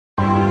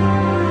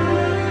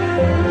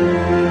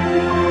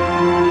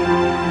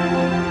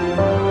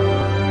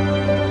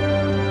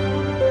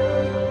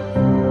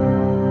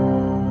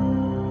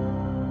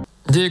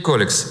Dear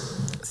colleagues,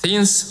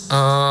 since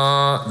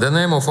the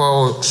name of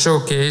our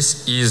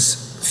showcase is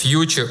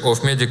Future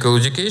of Medical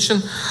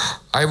Education,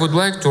 I would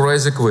like to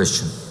raise a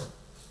question.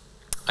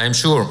 I'm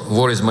sure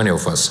worries many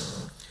of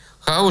us.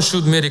 How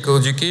should medical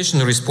education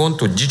respond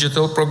to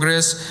digital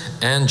progress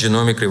and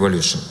genomic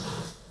revolution?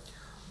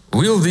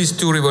 Will these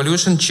two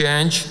revolutions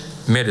change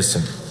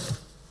medicine?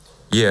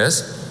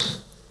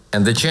 Yes,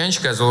 and the change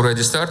has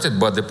already started,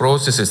 but the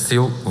process is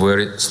still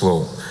very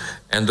slow.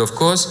 And of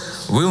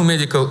course, will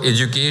medical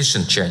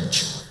education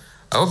change?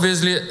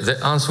 Obviously, the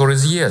answer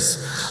is yes.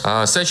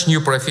 Such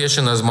new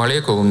professions as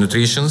molecular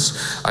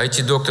nutritionists,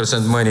 IT doctors,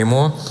 and many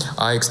more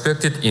are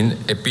expected to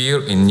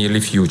appear in nearly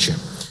future.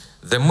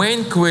 The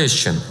main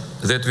question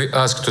that we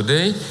ask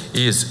today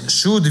is,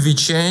 should we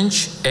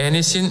change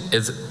anything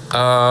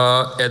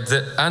at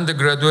the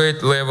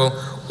undergraduate level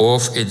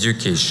of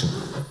education?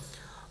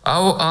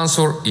 Our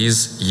answer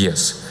is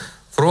yes.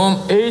 From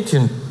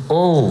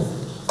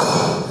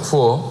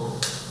 1804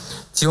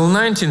 till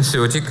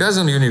 1930,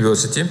 Kazan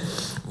University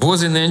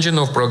was an engine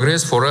of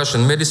progress for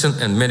Russian medicine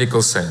and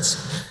medical science.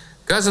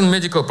 Kazan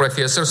medical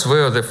professors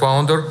were the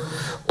founder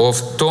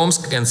of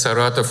Tomsk and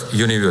Saratov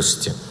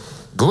University.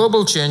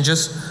 Global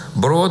changes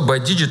brought by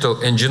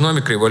digital and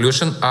genomic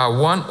revolution are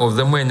one of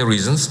the main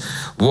reasons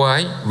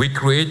why we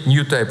create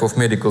new type of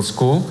medical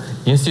school,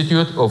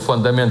 Institute of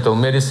Fundamental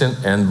Medicine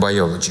and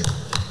Biology.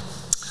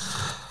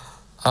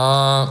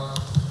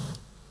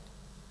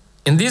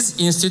 In this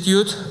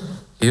institute,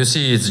 you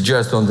see it's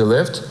just on the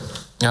left,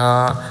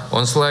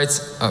 on slides,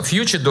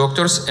 future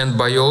doctors and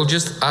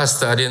biologists are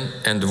studying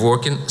and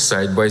working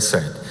side by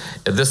side.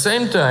 At the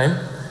same time,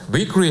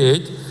 we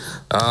create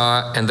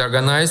and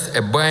organized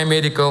a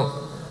biomedical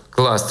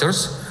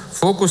clusters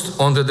focused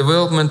on the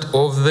development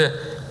of the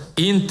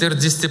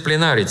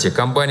interdisciplinarity,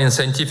 combining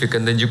scientific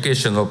and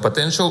educational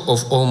potential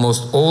of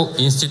almost all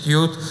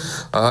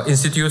institutes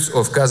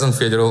of Kazan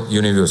Federal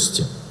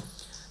University.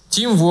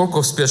 Teamwork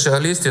of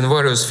specialists in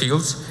various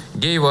fields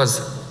gave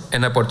us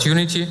an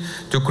opportunity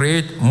to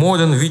create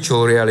modern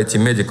virtual reality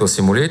medical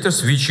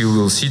simulators, which you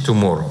will see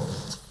tomorrow.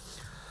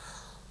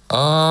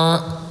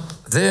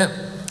 The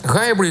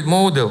hybrid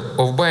model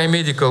of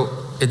biomedical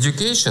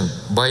education,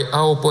 by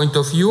our point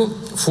of view,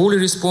 fully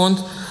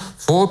responds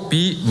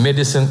 4P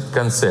medicine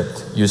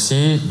concept. You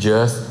see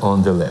just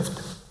on the left.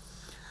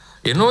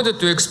 In order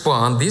to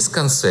expand this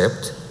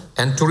concept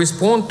and to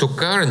respond to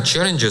current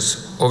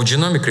challenges of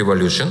genomic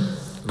revolution,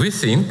 we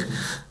think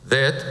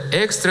that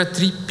extra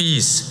 3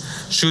 Ps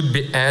should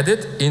be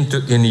added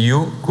into a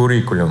new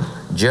curriculum.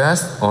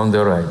 Just on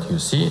the right, you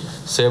see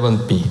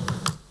 7P.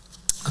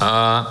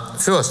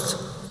 First,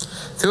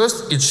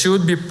 it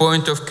should be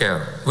point of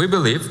care. We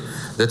believe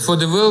that for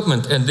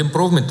development and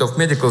improvement of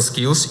medical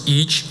skills,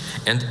 each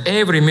and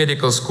every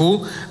medical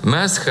school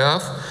must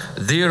have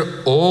their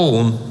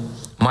own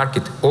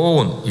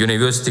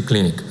university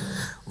clinic,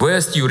 where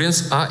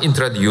students are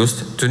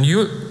introduced to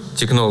new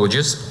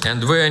technologies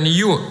and where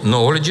new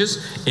knowledges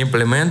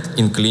implement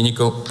in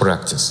clinical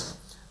practice.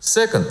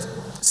 Second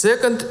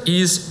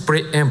is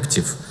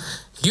preemptive.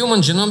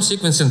 Human genome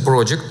sequencing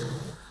project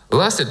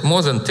lasted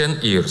more than 10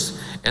 years.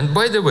 And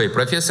by the way,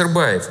 Professor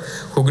Baev,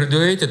 who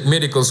graduated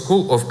medical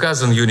school of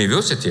Kazan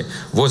University,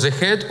 was the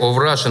head of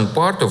Russian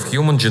part of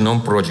Human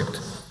Genome Project.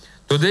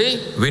 Today,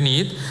 we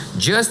need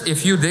just a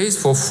few days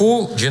for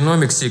full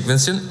genomic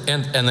sequencing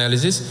and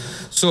analysis,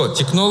 so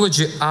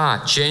technology are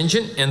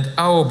changing and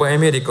our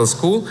biomedical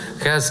school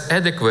has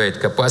adequate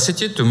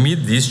capacity to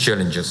meet these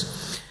challenges.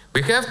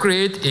 We have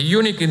created a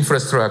unique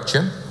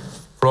infrastructure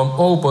from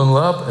open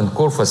lab and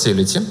core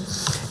facility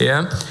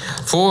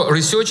for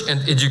research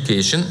and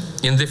education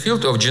in the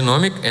field of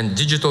genomic and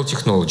digital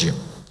technology.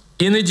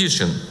 In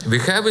addition, we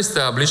have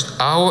established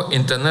our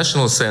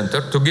international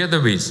center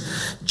together with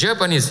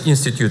Japanese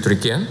Institute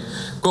RIKEN,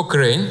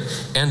 Cochrane,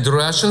 and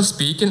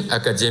Russian-speaking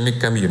academic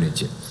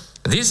community.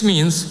 This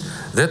means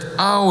that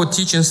our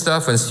teaching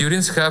staff and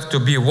students have to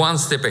be one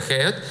step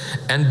ahead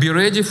and be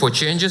ready for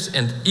changes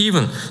and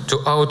even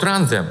to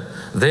outrun them.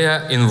 They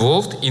are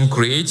involved in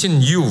creating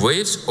new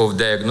ways of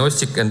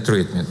diagnostic and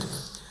treatment.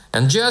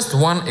 And just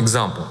one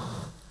example.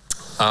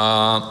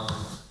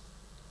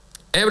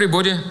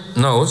 Everybody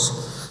knows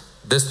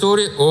the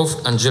story of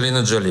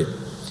Angelina Jolie,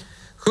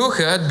 who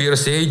had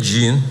BRCA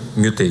gene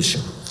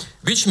mutation,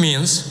 which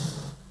means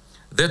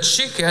that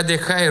she had a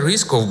high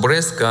risk of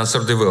breast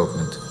cancer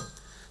development.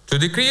 To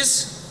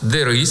decrease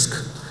the risk,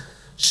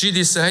 she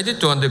decided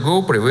to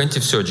undergo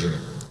preventive surgery.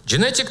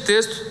 Genetic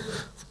test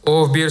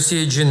of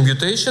BRCA gene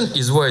mutation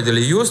is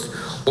widely used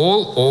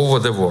all over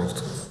the world.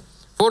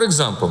 For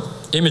example,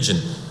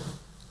 imagine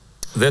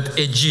that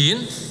a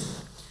gene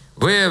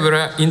where we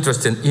are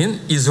interested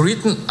in is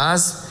written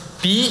as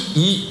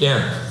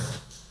PEN.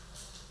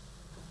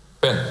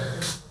 Pen.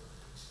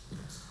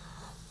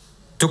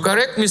 To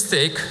correct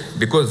mistake,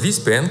 because this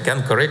pen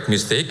can correct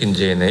mistake in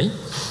DNA,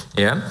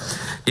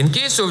 in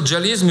case of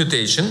Jolie's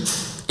mutation,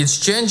 it's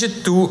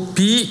changed to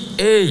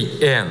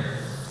PAN.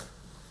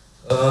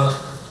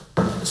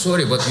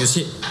 Sorry, but you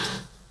see,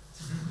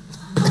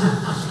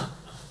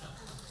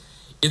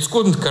 it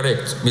couldn't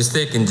correct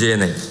mistake in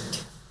DNA.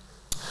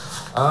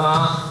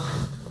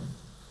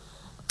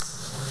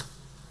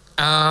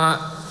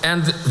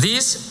 And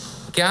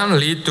this can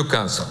lead to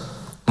cancer.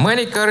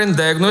 Many current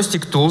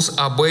diagnostic tools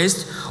are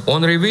based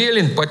on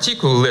revealing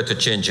particular letter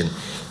changing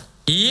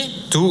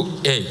E to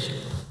A.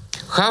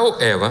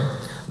 However,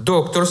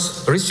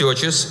 doctors,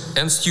 researchers,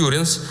 and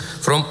students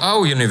from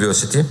our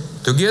university,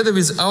 together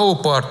with our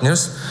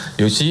partners,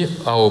 you see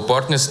our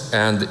partners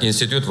and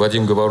Institute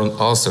Vadim Gavarun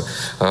also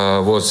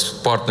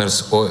was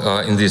partners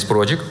in this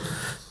project,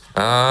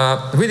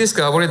 we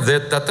discovered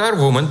that Tatar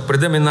women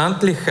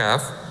predominantly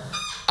have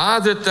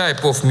other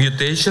type of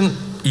mutation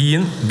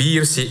in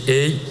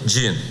BRCA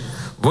gene.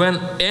 When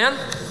N,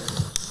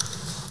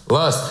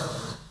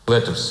 last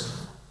letters,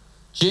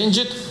 change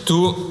it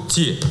to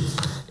T.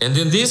 And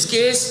in this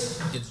case,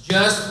 it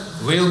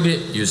just will be,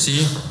 you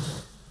see,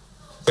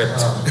 pet.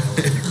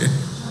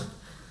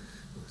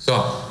 So,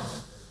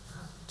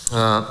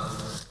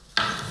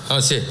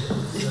 I'll see,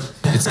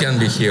 it can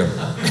be here.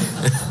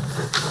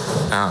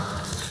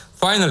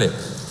 Finally,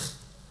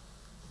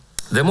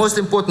 the most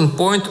important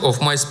point of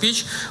my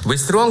speech, we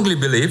strongly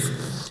believe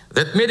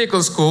that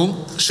medical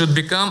school should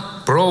become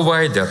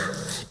provider.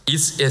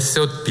 It's a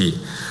third P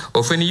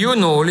of a new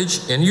knowledge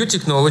and new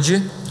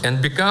technology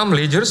and become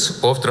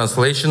leaders of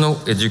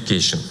translational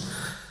education.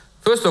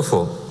 First of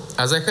all,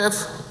 as I have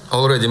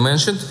already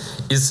mentioned,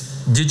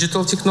 is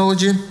digital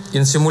technology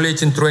in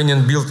simulating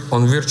training built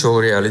on virtual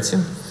reality.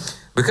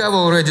 We have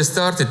already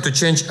started to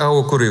change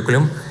our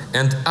curriculum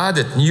and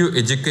added new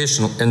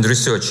educational and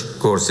research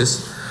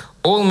courses.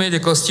 All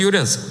medical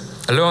students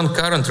learn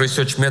current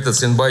research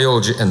methods in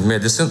biology and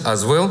medicine,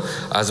 as well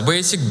as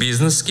basic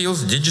business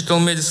skills, digital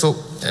medicine,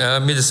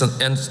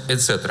 and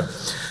etc.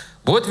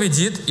 What we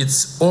did,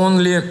 it's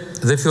only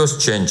the first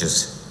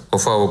changes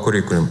of our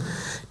curriculum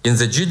in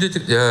the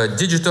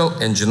digital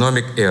and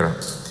genomic era.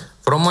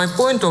 From my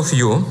point of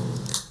view,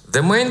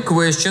 the main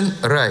question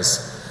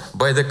raised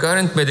by the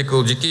current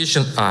medical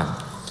education are: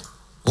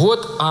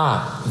 what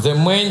are the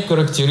main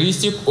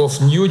characteristics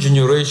of new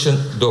generation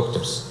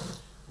doctors?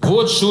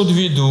 What should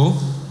we do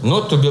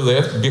not to be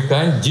left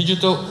behind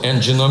digital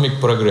and genomic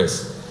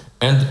progress?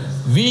 And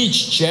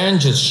which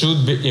changes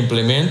should be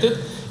implemented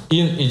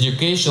in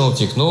educational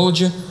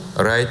technology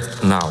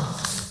right now?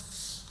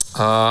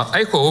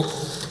 I hope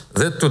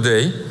that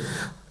today,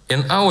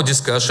 in our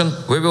discussion,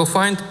 we will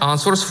find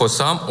answers for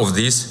some of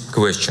these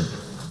questions.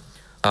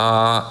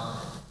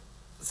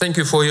 Thank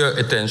you for your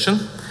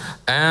attention.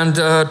 And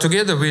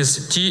together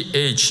with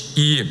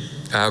THE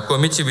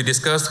committee, we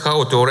discussed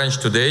how to arrange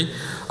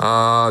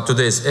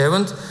today's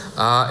event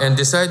and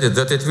decided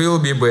that it will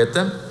be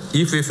better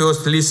if we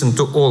first listen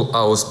to all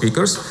our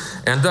speakers,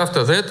 and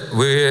after that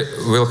we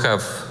will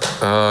have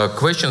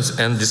questions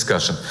and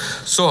discussion.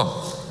 So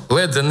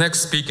let the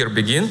next speaker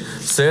begin,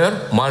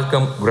 Sir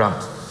Malcolm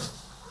Grant.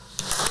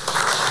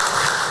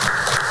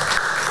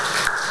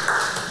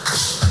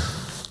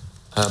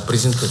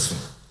 Презентация.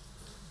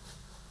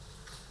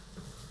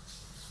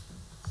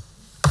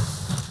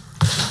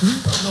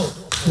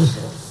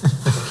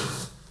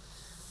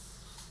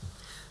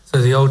 So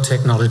the old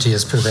technology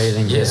is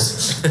prevailing here.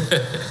 Yes.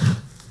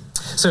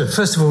 So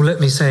first of all, let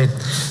me say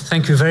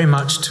thank you very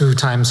much to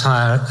Times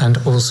Higher and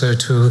also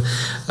to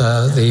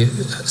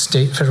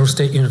the Federal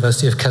State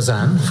University of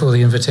Kazan for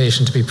the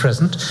invitation to be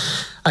present.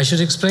 I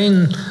should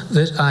explain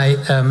that I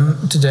am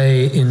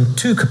today in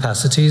two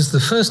capacities.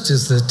 The first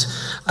is that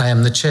I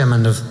am the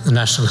chairman of the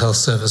National Health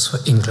Service for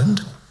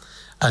England.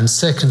 And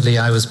secondly,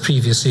 I was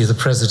previously the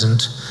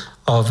president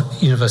of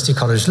University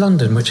College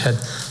London, which had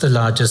the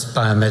largest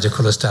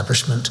biomedical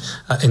establishment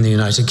in the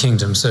United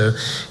Kingdom. So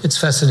it's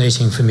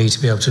fascinating for me to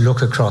be able to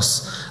look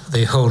across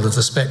the whole of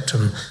the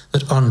spectrum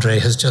that Andrey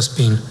has just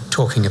been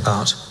talking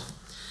about.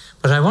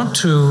 But I want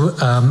to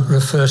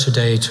refer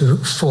today to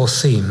four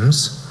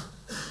themes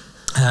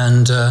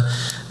and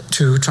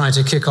to try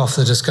to kick off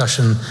the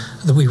discussion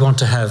that we want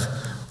to have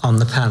on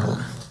the panel.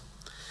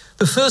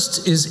 The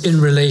first is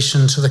in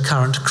relation to the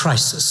current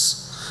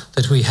crisis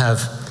that we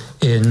have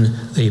in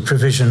the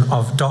provision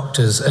of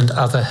doctors and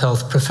other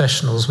health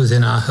professionals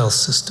within our health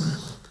system.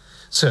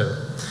 So,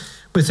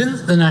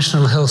 within the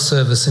National Health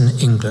Service in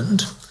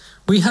England,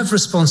 we have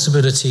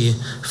responsibility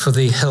for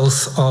the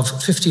health of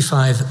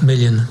 55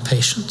 million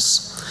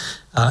patients.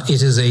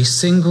 It is a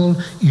single,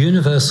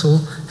 universal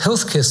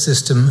healthcare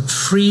system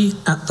free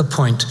at the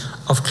point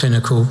of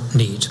clinical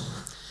need.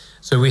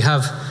 So we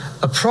have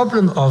a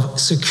problem of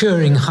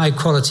securing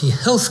high-quality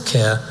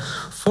healthcare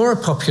for a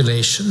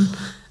population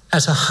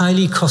at a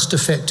highly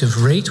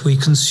cost-effective rate. We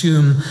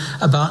consume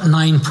about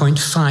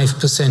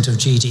 9.5% of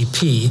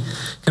GDP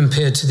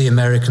compared to the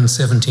American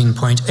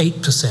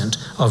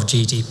 17.8% of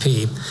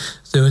GDP.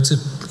 So it's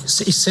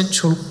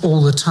essential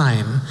all the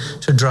time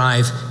to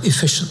drive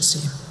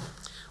efficiency.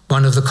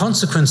 One of the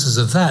consequences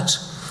of that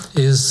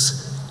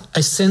is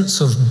a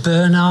sense of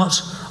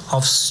burnout,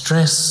 of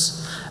stress,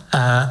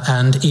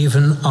 and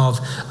even of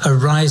a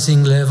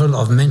rising level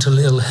of mental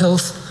ill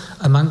health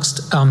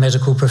amongst our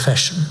medical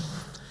profession.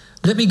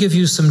 Let me give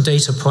you some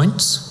data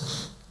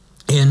points.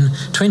 In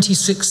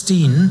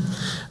 2016,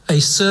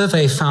 a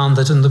survey found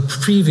that in the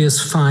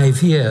previous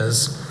 5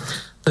 years,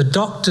 the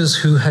doctors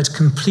who had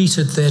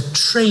completed their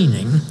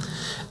training,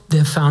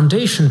 their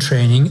foundation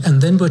training, and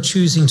then were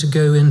choosing to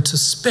go into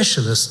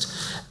specialist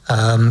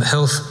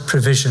health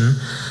provision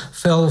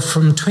fell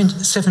from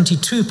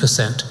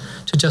 72%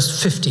 to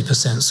just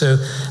 50%. So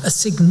a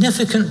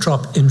significant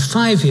drop in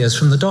 5 years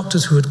from the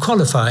doctors who had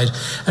qualified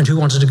and who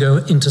wanted to go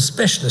into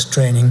specialist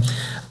training,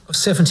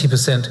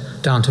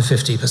 70% down to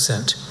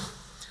 50%.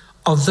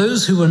 Of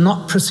those who were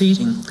not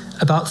proceeding,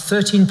 about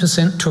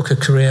 13% took a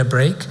career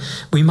break.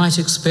 We might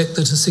expect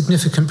that a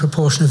significant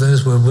proportion of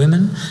those were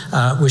women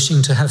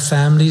wishing to have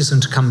families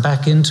and to come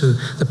back into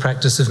the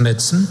practice of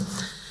medicine.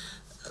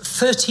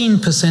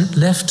 13%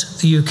 left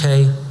the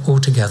UK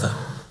altogether.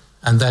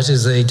 And that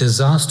is a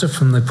disaster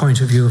from the point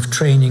of view of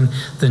training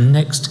the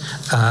next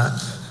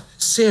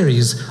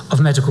series of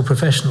medical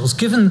professionals,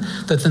 given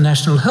that the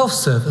National Health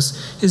Service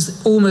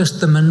is almost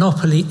the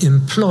monopoly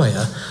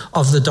employer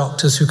of the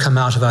doctors who come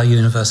out of our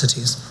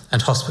universities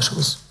and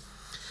hospitals.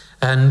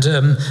 And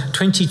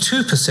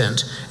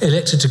 22%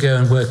 elected to go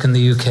and work in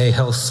the UK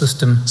health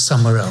system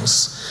somewhere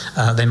else.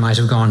 They might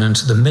have gone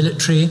into the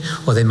military,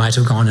 or they might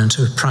have gone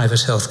into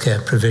private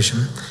healthcare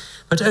provision.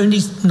 But only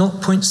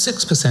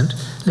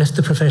 0.6% left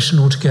the profession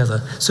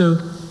altogether.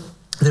 So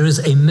there is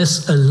a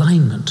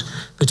misalignment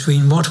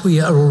between what we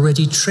are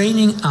already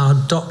training our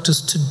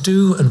doctors to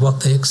do and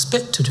what they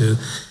expect to do,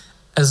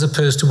 as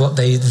opposed to what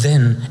they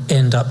then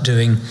end up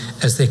doing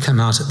as they come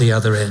out at the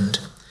other end.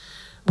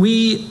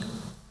 We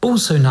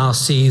also now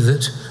see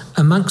that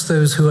amongst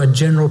those who are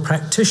general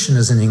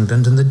practitioners in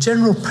England, and the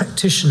general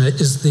practitioner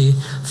is the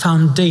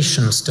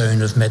foundation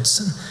stone of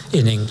medicine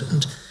in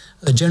England.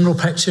 A general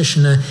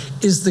practitioner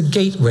is the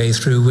gateway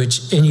through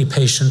which any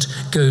patient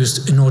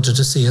goes in order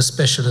to see a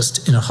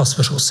specialist in a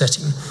hospital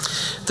setting.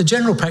 The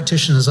general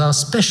practitioners are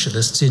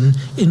specialists in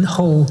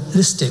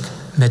holistic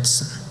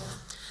medicine.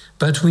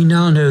 But we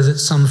now know that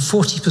some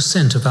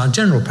 40% of our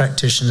general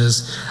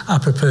practitioners are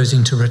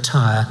proposing to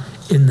retire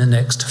in the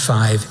next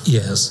 5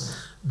 years.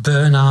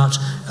 Burnout,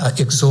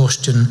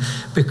 exhaustion,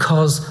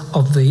 because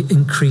of the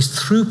increased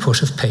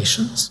throughput of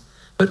patients,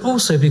 but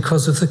also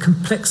because of the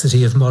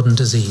complexity of modern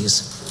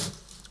disease.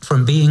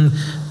 From being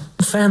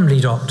family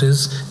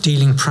doctors,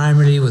 dealing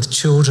primarily with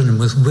children and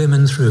with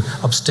women through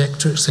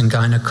obstetrics and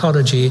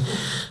gynecology,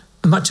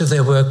 much of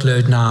their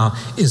workload now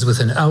is with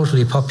an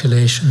elderly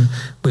population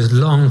with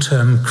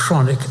long-term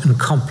chronic and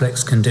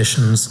complex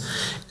conditions,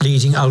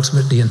 leading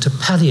ultimately into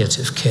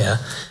palliative care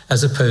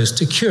as opposed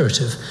to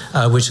curative,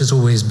 which has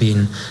always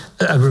been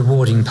a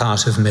rewarding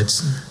part of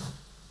medicine.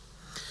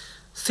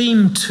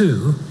 Theme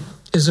 2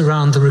 is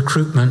around the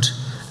recruitment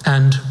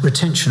and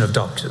retention of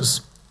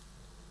doctors.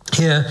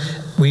 Here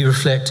we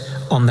reflect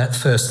on that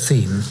first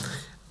theme.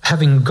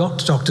 Having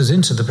got doctors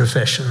into the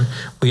profession,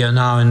 we are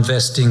now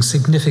investing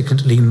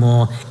significantly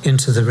more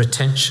into the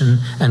retention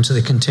and to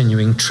the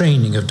continuing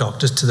training of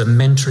doctors, to the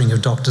mentoring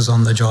of doctors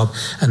on the job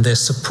and their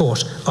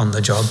support on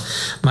the job.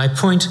 My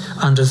point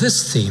under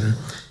this theme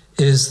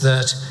is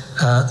that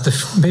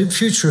the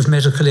future of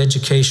medical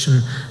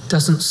education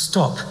doesn't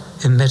stop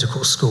in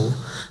medical school.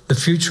 The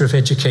future of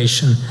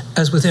education,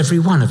 as with every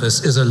one of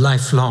us, is a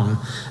lifelong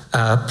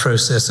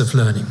process of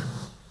learning.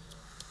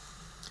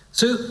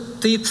 So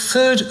the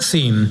third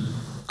theme,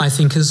 I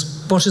think,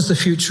 is what is the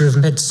future of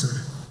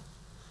medicine?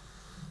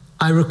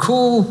 I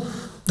recall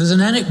there's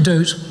an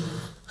anecdote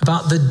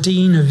about the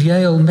Dean of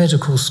Yale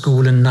Medical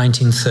School in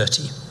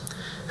 1930,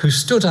 who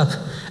stood up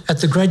at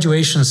the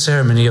graduation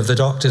ceremony of the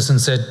doctors and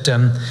said,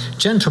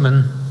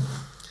 "Gentlemen,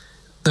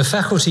 the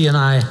faculty and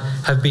I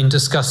have been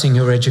discussing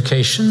your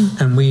education,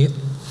 and we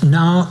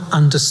now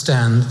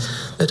understand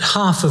that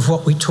half of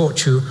what we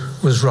taught you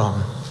was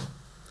wrong.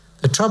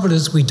 The trouble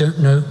is we don't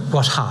know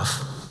what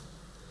half."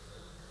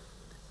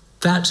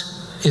 That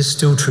is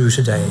still true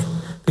today,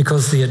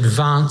 because the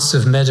advance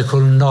of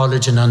medical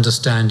knowledge and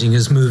understanding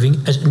is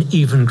moving at an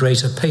even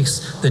greater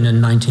pace than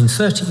in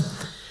 1930.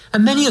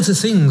 And many of the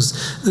things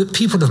that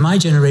people of my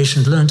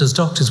generation learned as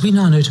doctors, we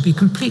now know to be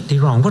completely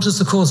wrong. What is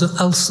the cause of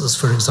ulcers,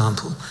 for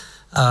example?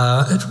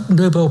 A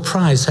Nobel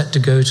Prize had to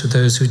go to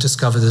those who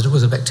discovered that it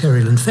was a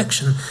bacterial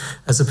infection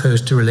as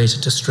opposed to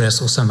related to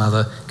stress or some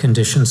other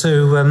condition.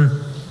 So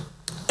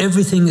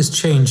everything is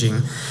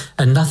changing,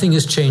 and nothing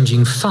is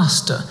changing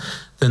faster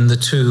than the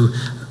two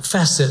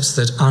facets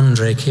that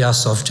Andrey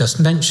Kiyasov just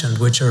mentioned,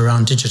 which are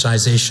around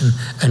digitization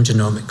and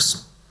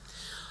genomics.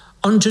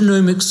 On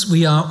genomics,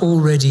 we are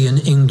already in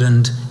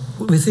England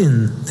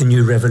within the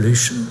new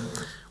revolution.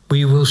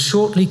 We will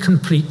shortly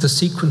complete the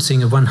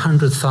sequencing of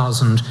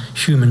 100,000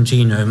 human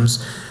genomes,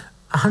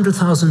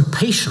 100,000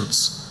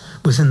 patients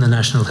within the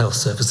National Health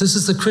Service. This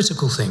is the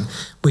critical thing.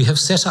 We have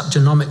set up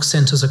genomic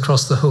centres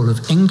across the whole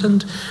of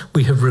England.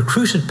 We have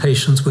recruited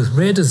patients with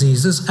rare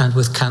diseases and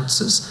with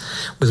cancers.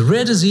 With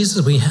rare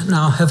diseases, we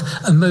now have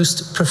a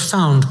most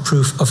profound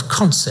proof of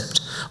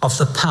concept of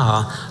the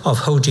power of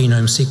whole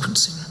genome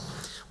sequencing.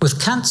 With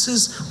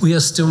cancers, we are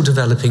still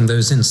developing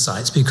those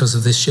insights because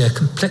of the sheer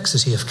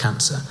complexity of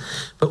cancer.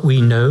 But we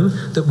know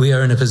that we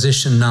are in a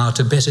position now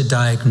to better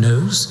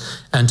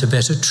diagnose and to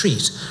better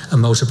treat a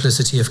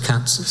multiplicity of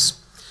cancers.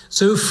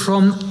 So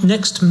from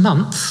next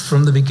month,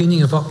 from the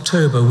beginning of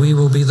October, we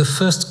will be the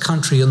first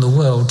country in the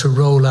world to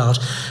roll out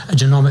a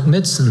genomic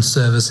medicine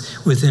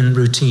service within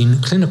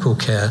routine clinical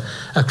care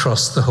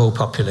across the whole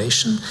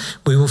population.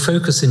 We will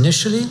focus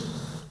initially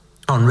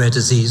on rare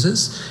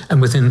diseases,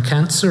 and within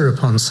cancer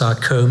upon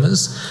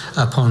sarcomas,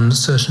 upon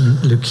certain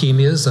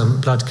leukemias,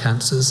 blood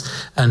cancers,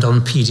 and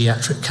on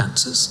pediatric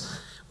cancers.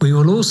 We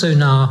will also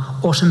now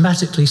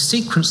automatically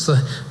sequence the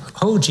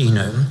whole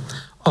genome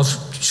of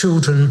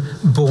children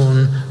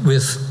born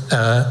with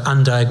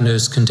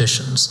undiagnosed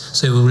conditions.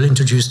 So we will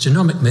introduce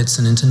genomic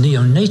medicine into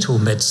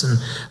neonatal medicine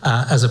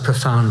as a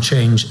profound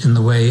change in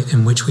the way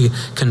in which we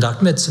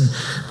conduct medicine.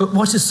 But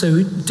what is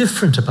so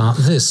different about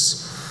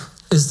this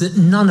is that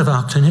none of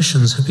our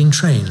clinicians have been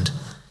trained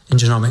in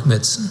genomic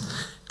medicine.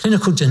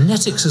 Clinical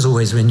genetics has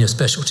always been your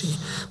specialty,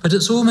 but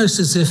it's almost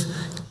as if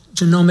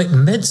genomic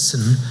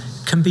medicine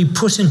can be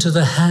put into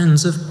the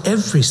hands of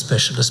every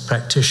specialist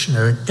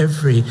practitioner in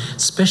every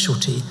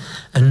specialty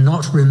and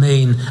not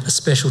remain a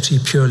specialty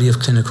purely of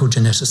clinical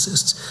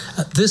geneticists.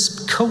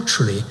 This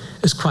culturally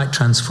is quite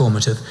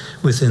transformative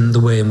within the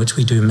way in which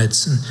we do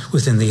medicine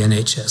within the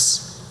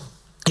NHS.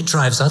 It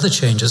drives other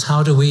changes.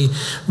 How do we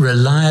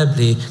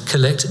reliably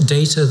collect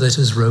data that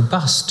is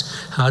robust?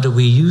 How do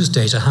we use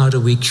data? How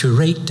do we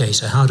curate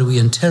data? How do we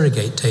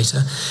interrogate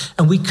data?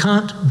 And we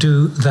can't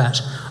do that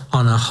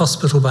on a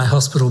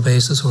hospital-by-hospital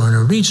basis or on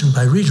a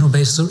region-by-regional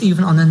basis or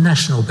even on a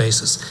national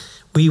basis.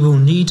 We will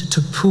need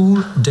to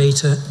pool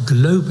data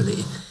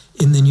globally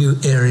in the new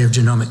area of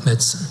genomic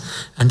medicine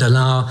and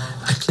allow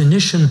a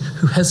clinician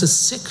who has a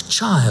sick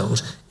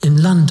child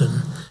in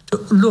London to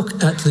look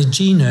at the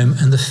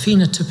genome and the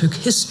phenotypic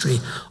history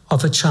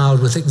of a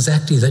child with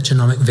exactly that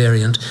genomic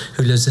variant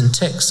who lives in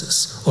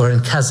Texas or in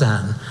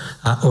Kazan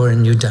or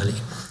in New Delhi.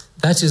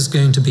 That is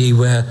going to be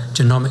where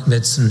genomic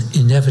medicine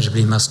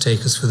inevitably must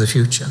take us for the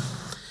future.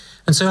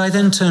 And so I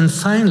then turn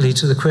finally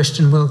to the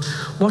question, well,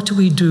 what do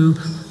we do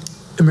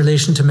in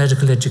relation to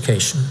medical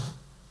education?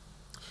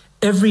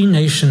 Every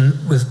nation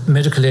with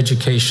medical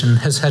education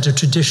has had a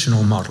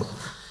traditional model.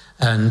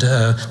 And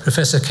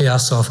Professor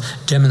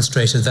Kiyasov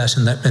demonstrated that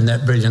in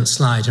that brilliant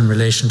slide in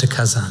relation to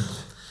Kazan.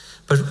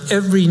 But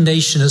every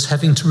nation is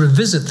having to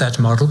revisit that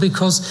model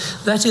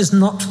because that is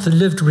not the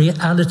lived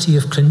reality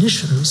of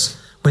clinicians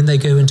when they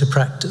go into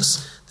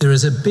practice. There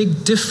is a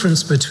big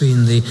difference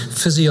between the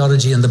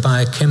physiology and the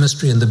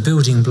biochemistry and the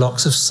building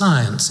blocks of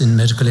science in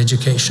medical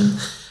education.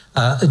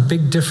 A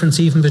big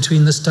difference even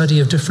between the study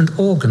of different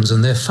organs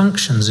and their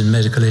functions in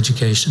medical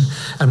education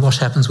and what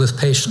happens with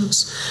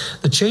patients.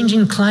 The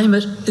changing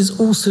climate is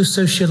also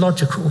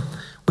sociological.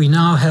 We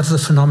now have the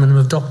phenomenon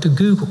of Dr.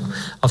 Google,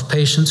 of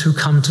patients who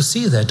come to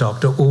see their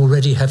doctor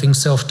already having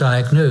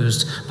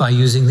self-diagnosed by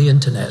using the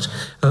internet,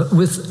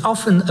 with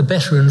often a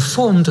better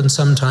informed and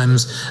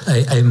sometimes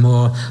a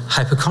more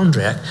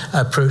hypochondriac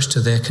approach to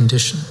their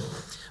condition.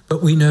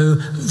 But we know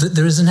that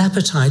there is an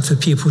appetite for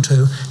people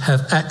to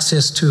have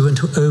access to and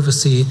to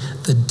oversee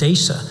the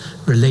data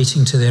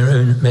relating to their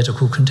own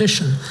medical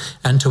condition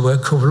and to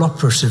work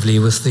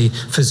cooperatively with the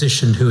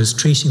physician who is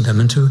treating them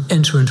and to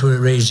enter into a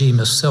regime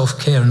of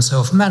self-care and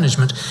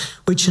self-management,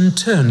 which in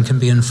turn can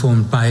be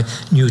informed by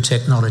new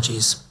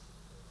technologies.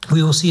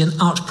 We will see an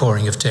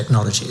outpouring of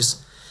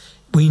technologies.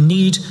 We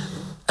need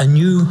a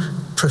new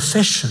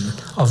profession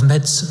of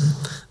medicine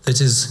that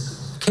is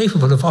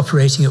capable of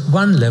operating at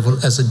one level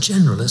as a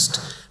generalist,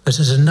 but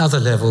at another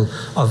level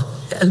of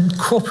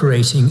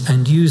incorporating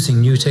and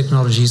using new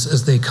technologies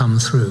as they come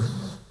through.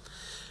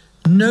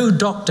 No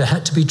doctor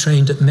had to be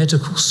trained at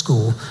medical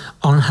school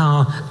on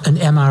how an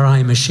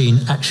MRI machine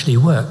actually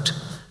worked,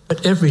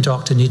 but every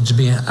doctor needed to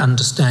be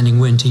understanding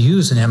when to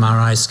use an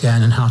MRI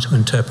scan and how to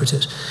interpret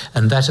it.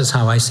 And that is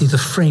how I see the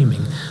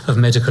framing of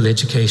medical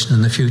education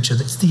in the future.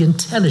 It's the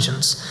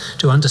intelligence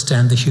to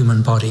understand the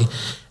human body,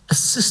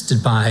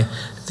 assisted by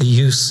the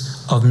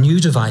use of new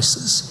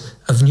devices,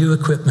 of new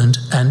equipment,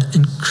 and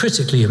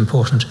critically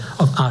important,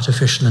 of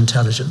artificial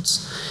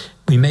intelligence.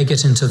 We may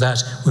get into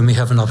that when we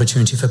have an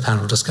opportunity for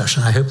panel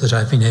discussion. I hope that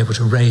I've been able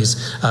to raise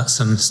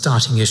some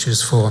starting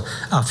issues for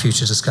our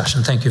future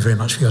discussion. Thank you very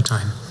much for your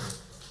time.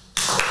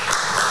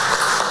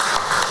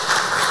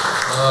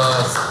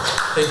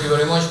 Thank you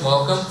very much,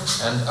 Malcolm.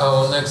 And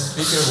our next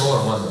speaker,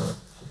 Mongan.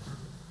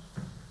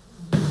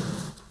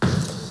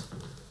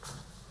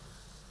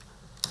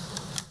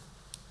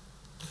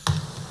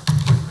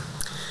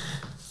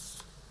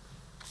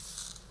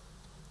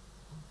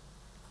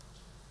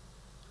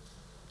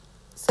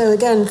 So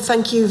again,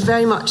 thank you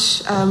very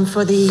much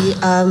for the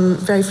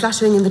very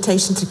flattering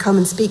invitation to come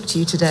and speak to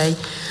you today.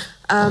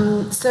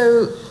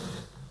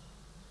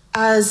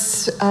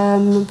 As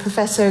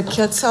Professor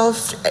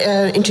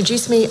Kiyasov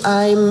introduced me,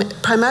 I'm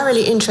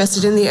primarily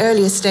interested in the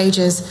earlier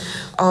stages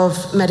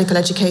of medical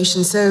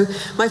education. So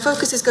my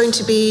focus is going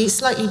to be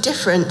slightly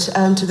different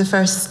to the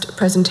first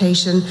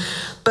presentation,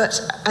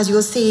 but as you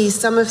will see,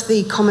 some of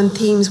the common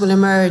themes will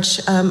emerge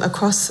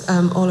across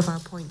all of our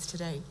points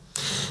today.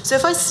 So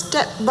if I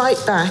step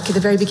right back at the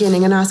very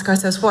beginning and ask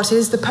ourselves, what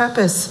is the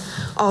purpose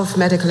of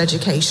medical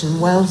education?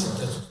 Well,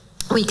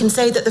 we can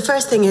say that the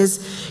first thing is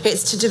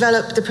it's to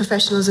develop the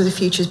professionals of the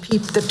future,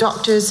 the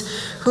doctors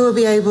who will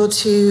be able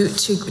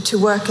to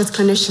work as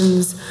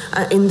clinicians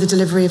in the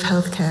delivery of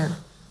healthcare.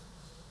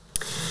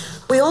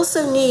 We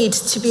also need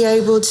to be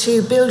able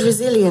to build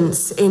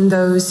resilience in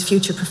those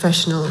future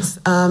professionals.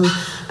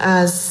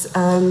 As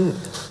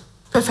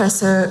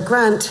Professor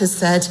Grant has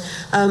said,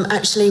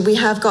 actually we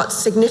have got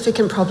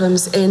significant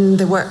problems in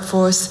the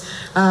workforce,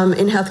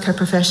 in healthcare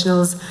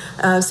professionals,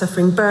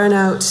 suffering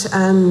burnout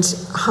and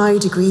high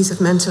degrees of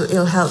mental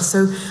ill health.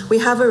 So we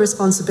have a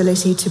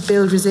responsibility to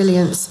build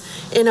resilience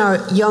in our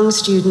young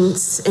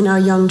students, in our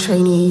young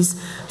trainees,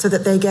 so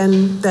that they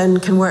then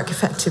can work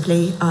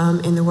effectively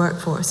in the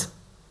workforce.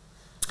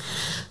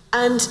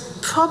 And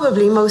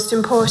probably most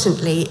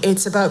importantly,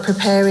 it's about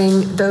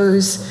preparing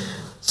those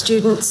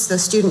students, the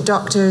student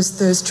doctors,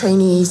 those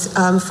trainees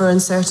for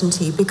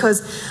uncertainty,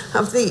 because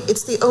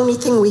it's the only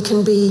thing we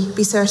can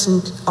be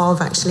certain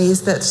of, actually,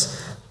 is that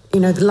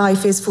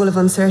life is full of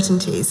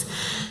uncertainties.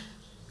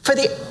 For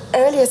the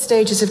earlier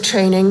stages of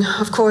training,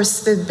 of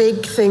course, the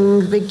big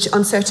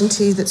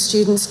uncertainty that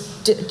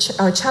students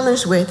are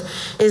challenged with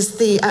is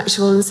the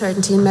actual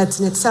uncertainty in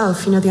medicine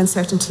itself, the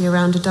uncertainty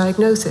around a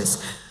diagnosis.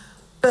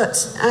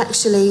 But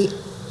actually,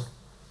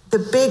 the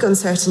big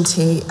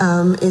uncertainty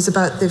is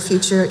about the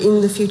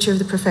future of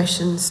the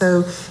profession.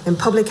 So in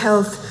public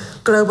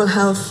health, global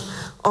health,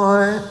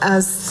 or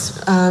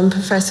as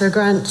Professor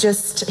Grant,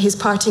 just his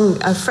parting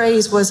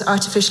phrase was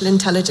artificial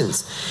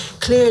intelligence.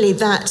 Clearly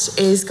that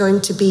is going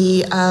to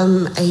be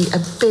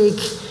a big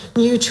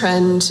new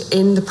trend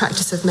in the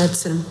practice of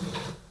medicine.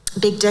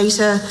 Big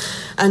data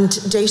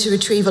and data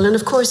retrieval. And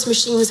of course,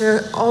 machines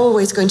are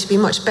always going to be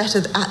much better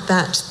at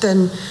that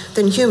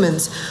than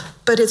humans.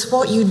 But it's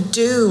what you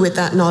do with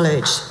that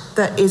knowledge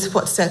that is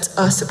what sets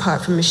us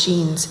apart from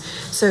machines.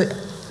 So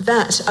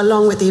that,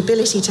 along with the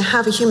ability to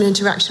have a human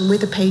interaction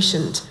with a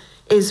patient,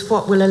 is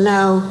what will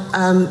allow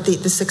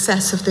the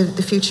success of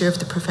the future of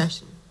the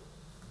profession.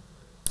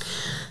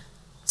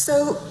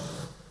 So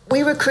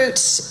we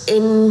recruit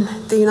in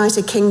the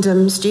United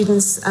Kingdom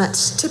students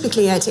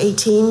typically at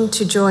 18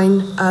 to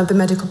join the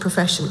medical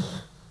profession.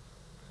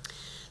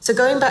 So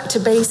going back to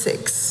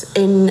basics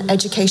in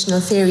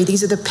educational theory,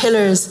 these are the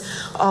pillars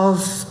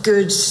of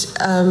good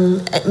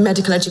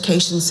medical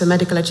education. So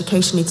medical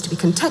education needs to be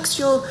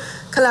contextual,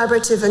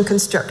 collaborative, and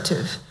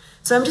constructive.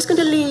 So I'm just going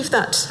to leave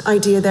that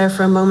idea there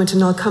for a moment,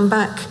 and I'll come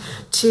back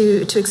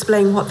to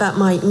explain what that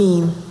might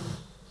mean.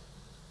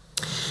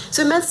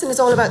 So medicine is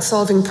all about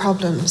solving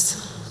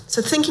problems.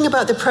 So thinking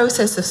about the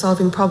process of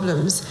solving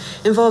problems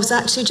involves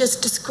actually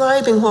just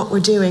describing what we're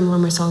doing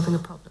when we're solving a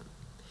problem.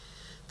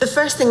 The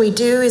first thing we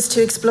do is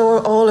to explore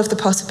all of the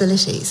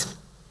possibilities.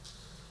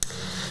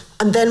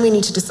 And then we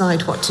need to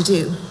decide what to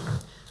do.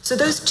 So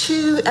those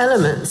two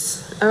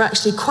elements are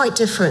actually quite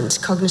different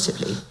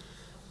cognitively.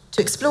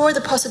 To explore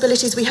the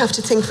possibilities, we have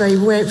to think very,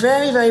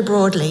 very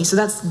broadly. So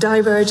that's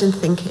divergent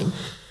thinking.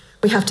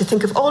 We have to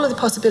think of all of the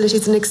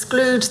possibilities and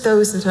exclude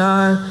those that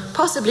are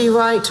possibly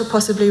right or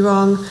possibly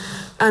wrong,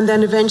 and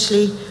then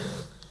eventually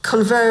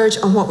converge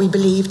on what we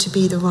believe to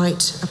be the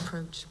right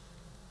approach.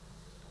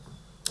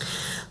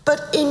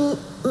 But in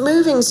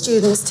moving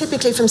students,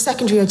 typically from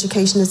secondary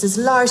education, as is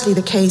largely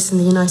the case in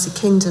the United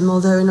Kingdom,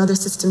 although in other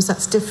systems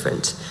that's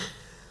different,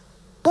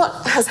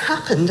 what has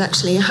happened,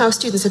 actually, how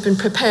students have been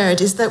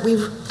prepared, is that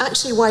we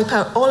actually wipe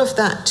out all of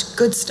that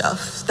good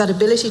stuff, that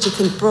ability to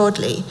think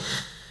broadly,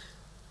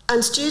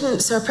 and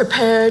students are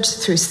prepared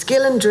through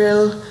skill and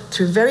drill,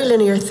 through very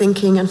linear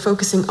thinking and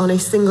focusing on a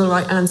single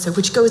right answer,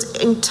 which goes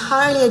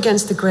entirely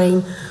against the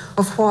grain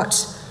of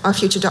what our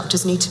future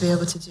doctors need to be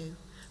able to do.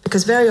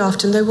 Because very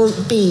often there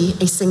won't be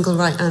a single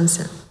right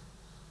answer.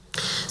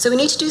 So we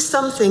need to do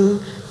something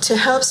to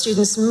help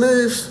students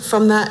move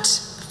from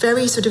that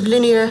very sort of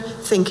linear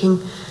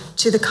thinking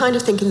to the kind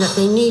of thinking that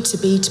they need to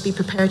be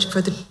prepared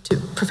for the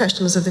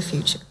professionals of the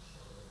future.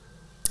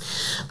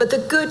 But the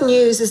good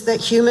news is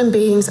that human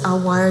beings are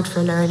wired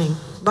for learning.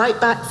 Right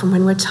back from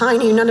when we're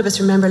tiny, none of us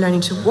remember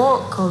learning to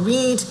walk or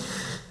read.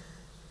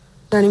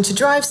 Learning to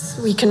drive,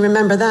 we can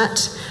remember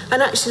that.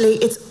 And actually,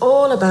 it's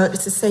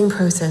the same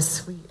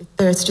process.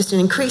 There's just an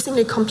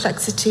increasingly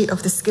complexity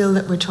of the skill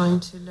that we're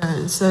trying to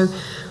learn. So,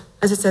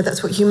 as I said,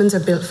 that's what humans are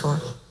built for.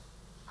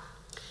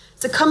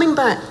 So coming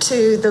back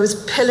to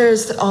those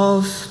pillars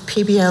of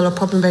PBL, or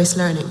problem-based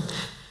learning,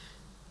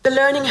 the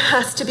learning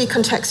has to be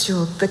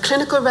contextual. The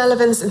clinical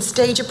relevance and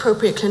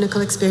stage-appropriate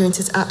clinical experience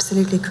is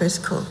absolutely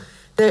critical.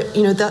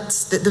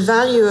 The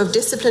value of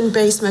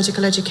discipline-based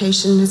medical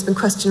education has been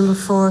questionable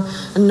for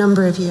a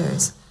number of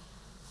years.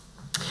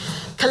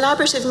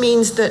 Collaborative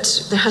means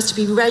that there has to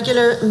be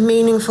regular,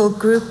 meaningful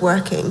group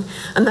working,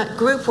 and that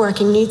group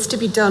working needs to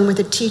be done with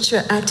a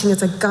teacher acting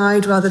as a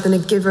guide rather than a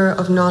giver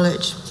of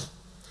knowledge.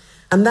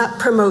 And that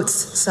promotes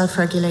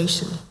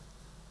self-regulation.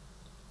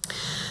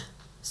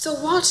 So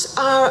what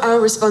are our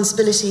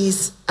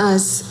responsibilities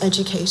as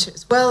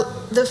educators? Well,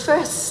 the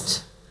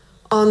first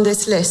on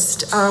this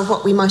list are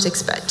what we might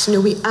expect. You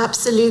know, we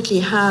absolutely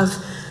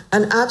have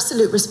an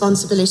absolute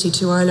responsibility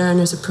to our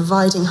learners of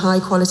providing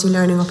high-quality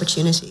learning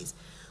opportunities.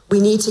 We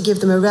need to give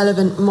them a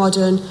relevant,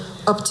 modern,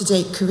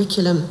 up-to-date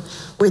curriculum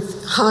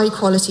with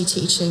high-quality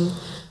teaching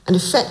and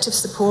effective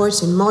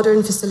support in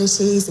modern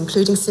facilities,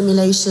 including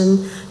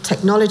simulation,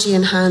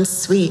 technology-enhanced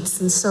suites,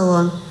 and so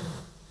on.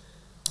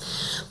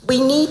 We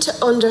need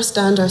to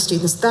understand our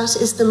students. That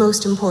is the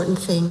most important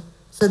thing.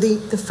 So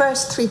the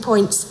first 3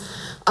 points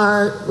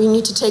are, we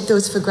need to take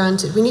those for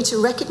granted. We need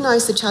to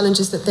recognize the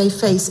challenges that they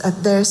face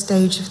at their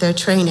stage of their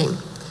training.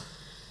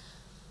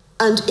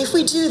 And if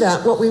we do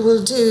that, what we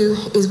will do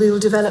is we will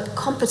develop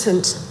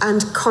competent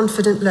and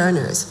confident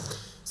learners.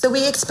 So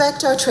we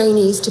expect our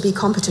trainees to be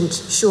competent.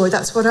 Sure,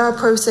 that's what our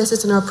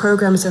processes and our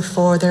programs are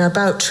for. They're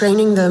about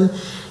training them,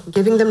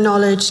 giving them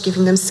knowledge,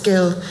 giving them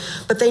skill,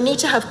 but they need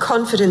to have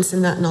confidence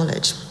in that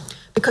knowledge,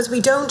 because we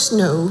don't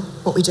know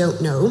what we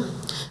don't know,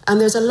 and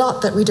there's a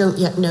lot that we don't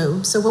yet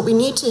know. So what we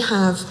need to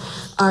have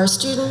are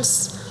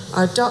students,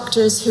 our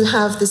doctors who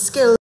have the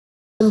skills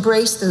to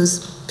embrace those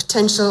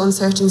potential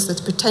uncertainties,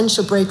 those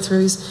potential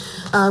breakthroughs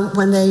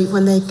when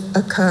they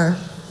occur.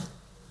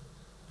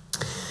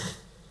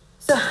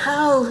 So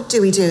how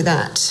do we do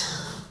that?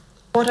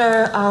 What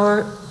are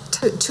our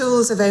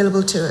tools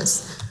available to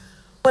us?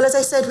 Well, as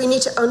I said, we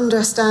need to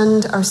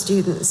understand our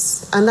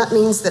students, and that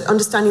means that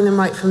understanding them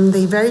right from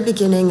the very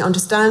beginning,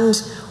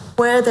 understand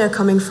where they're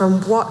coming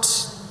from,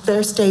 what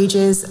their stage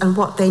is, and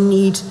what they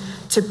need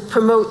to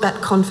promote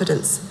that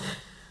confidence.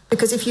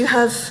 Because if you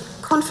have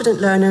confident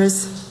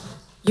learners,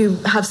 you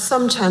have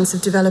some chance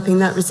of developing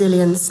that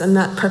resilience and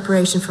that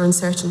preparation for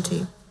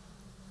uncertainty.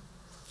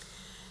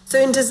 So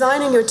in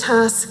designing your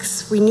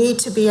tasks, we need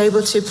to be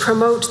able to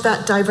promote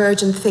that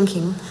divergent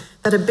thinking,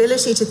 that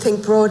ability to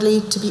think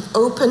broadly, to be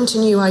open to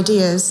new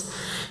ideas,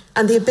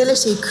 and the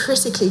ability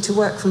critically to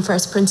work from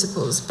first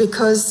principles.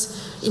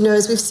 Because, you know,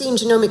 as we've seen,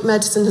 genomic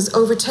medicine has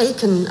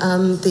overtaken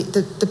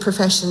the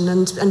profession,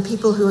 and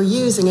people who are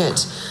using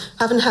it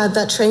haven't had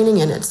that training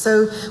in it.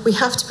 So we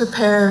have to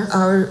prepare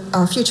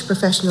our future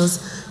professionals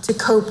to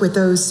cope with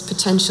those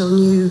potential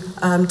new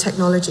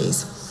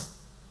technologies.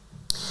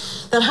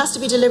 That has to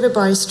be delivered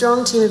by a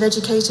strong team of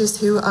educators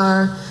who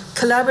are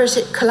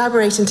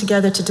collaborating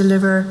together to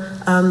deliver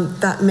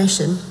that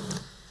mission.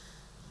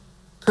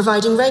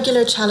 Providing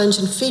regular challenge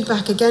and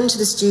feedback again to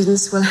the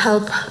students will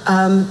help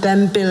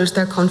them build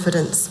their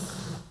confidence.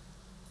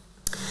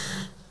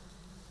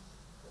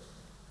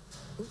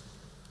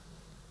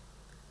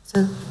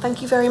 So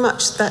thank you very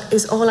much. That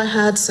is all I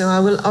had. So I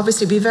will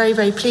obviously be very,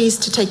 very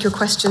pleased to take your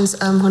questions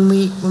when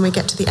we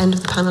get to the end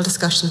of the panel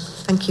discussion.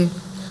 Thank you.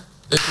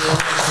 Thank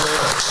you.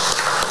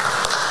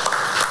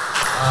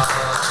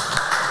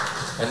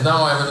 And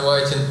now I'm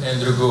inviting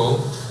Andrew go.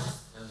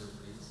 Andrew,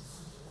 please.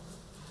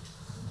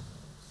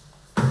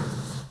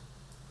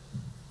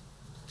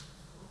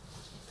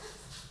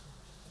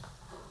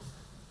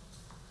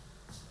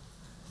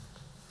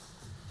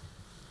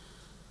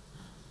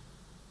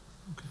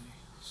 Okay,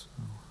 so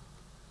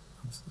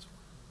what's this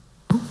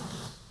one?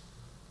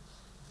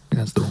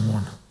 That's the wrong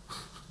one.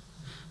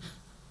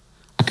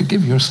 I could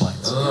give your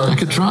slides. I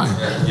could try.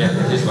 Yeah,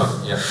 this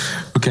one. Yeah.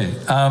 Okay.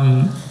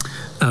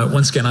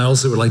 Once again, I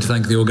also would like to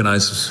thank the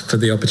organisers for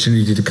the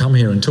opportunity to come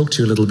here and talk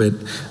to you a little bit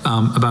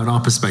about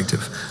our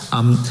perspective.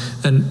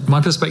 And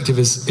my perspective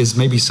is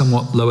maybe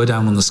somewhat lower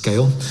down on the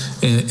scale,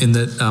 in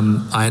that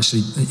I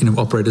actually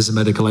operate as a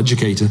medical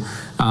educator,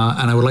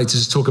 and I would like to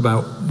just talk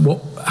about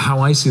how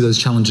I see those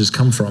challenges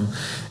come from.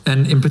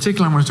 And in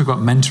particular, I want to talk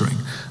about mentoring.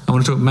 I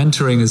want to talk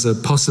mentoring as a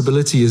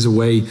possibility, as a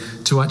way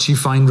to actually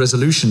find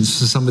resolutions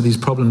to some of these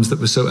problems that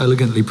were so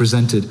elegantly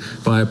presented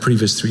by our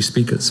previous three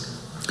speakers.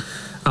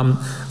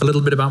 A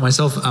little bit about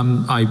myself.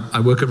 I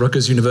work at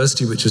Rutgers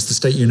University, which is the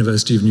State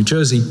University of New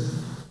Jersey.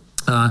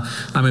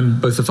 I'm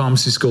in both the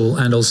pharmacy school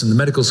and also in the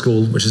medical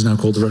school, which is now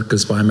called the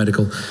Rutgers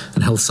Biomedical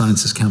and Health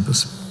Sciences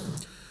Campus.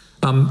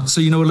 So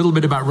you know a little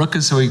bit about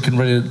Rutgers, so you can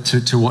relate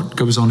to what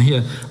goes on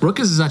here.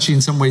 Rutgers is actually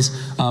in some ways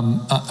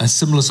a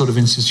similar sort of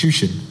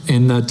institution,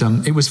 in that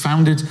it was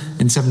founded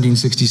in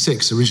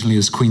 1766, originally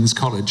as Queen's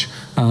College,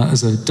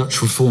 as a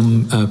Dutch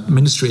Reform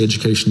ministry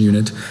education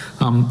unit.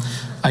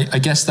 I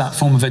guess that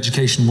form of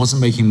education wasn't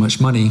making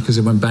much money because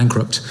it went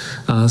bankrupt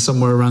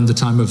somewhere around the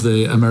time of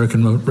the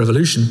American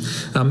Revolution.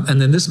 And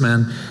then this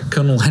man,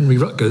 Colonel Henry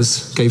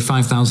Rutgers, gave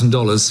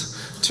 $5,000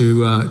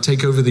 to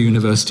take over the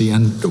university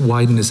and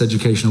widen its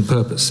educational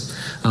purpose.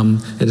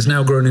 It has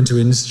now grown into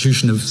an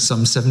institution of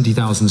some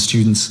 70,000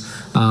 students,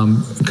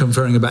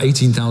 conferring about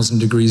 18,000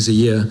 degrees a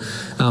year.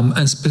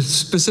 And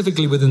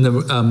specifically within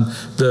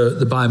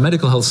the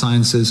biomedical health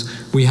sciences,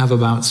 we have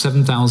about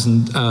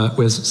 7,000,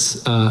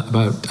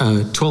 about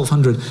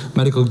 1,200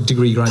 medical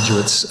degree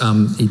graduates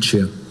each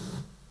year.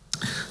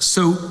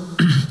 So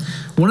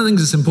one of the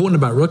things that's important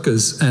about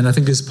Rutgers, and I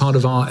think is part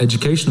of our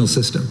educational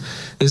system,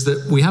 is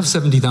that we have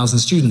 70,000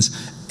 students.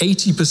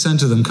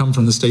 80% of them come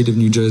from the state of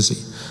New Jersey.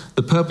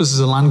 The purpose as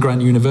a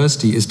land-grant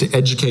university is to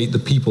educate the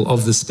people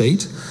of the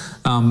state.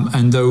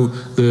 And though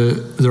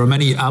there are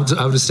many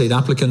out-of-state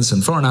applicants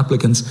and foreign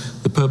applicants,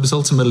 the purpose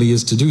ultimately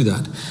is to do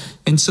that.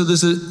 And so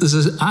there's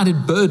an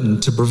added burden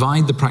to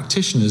provide the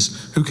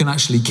practitioners who can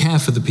actually care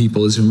for the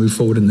people as we move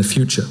forward in the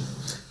future.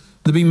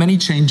 There'll be many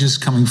changes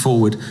coming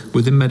forward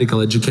within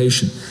medical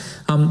education.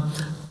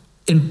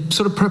 In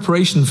sort of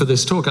preparation for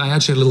this talk, I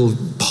actually had a little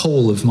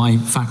poll of my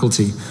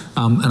faculty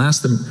and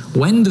asked them,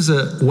 when does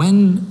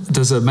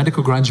a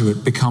medical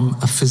graduate become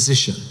a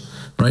physician,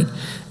 right?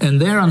 And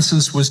their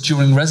answers was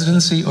during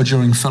residency or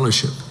during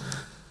fellowship.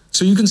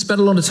 So you can spend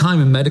a lot of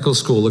time in medical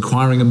school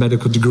acquiring a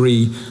medical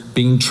degree,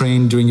 being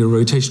trained, doing your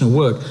rotational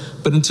work,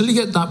 but until you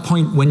get to that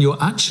point when you're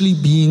actually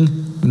being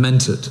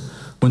mentored,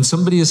 when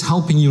somebody is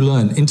helping you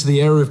learn into the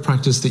area of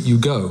practice that you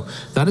go,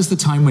 that is the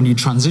time when you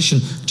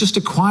transition just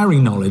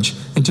acquiring knowledge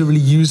into really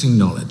using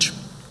knowledge.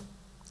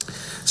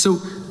 So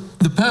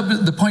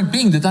the point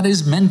being that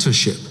is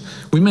mentorship.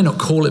 We may not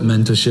call it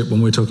mentorship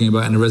when we're talking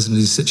about in a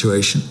residency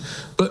situation,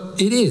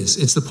 but it is.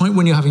 It's the point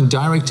when you're having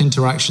direct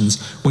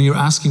interactions, when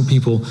you're asking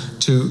people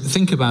to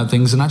think about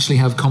things and actually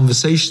have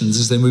conversations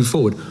as they move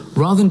forward,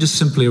 rather than just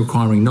simply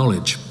acquiring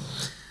knowledge.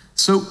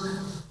 So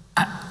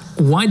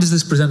why does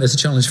this present as a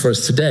challenge for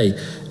us today?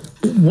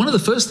 One of the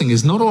first things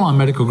is not all our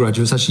medical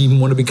graduates actually even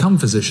want to become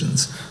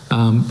physicians.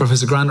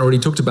 Professor Grant already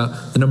talked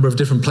about the number of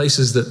different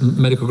places that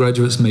medical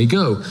graduates may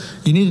go.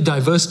 You need a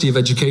diversity of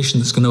education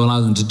that's going to allow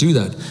them to do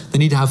that. They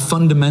need to have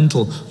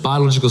fundamental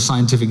biological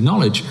scientific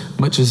knowledge,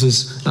 much as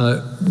has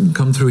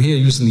come through here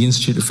using the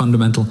Institute of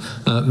Fundamental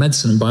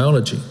Medicine and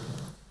Biology.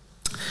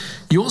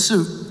 You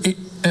also,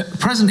 at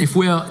present, if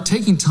we are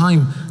taking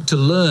time to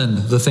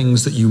learn the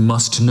things that you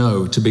must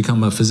know to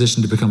become a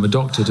physician, to become a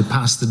doctor, to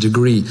pass the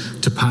degree,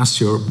 to pass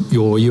your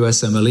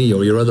USMLE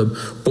or your other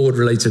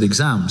board-related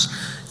exams,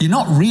 you're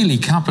not really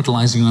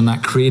capitalizing on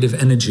that creative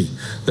energy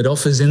that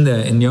offers in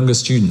there in younger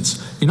students.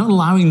 You're not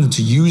allowing them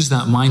to use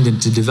that mind and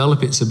to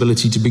develop its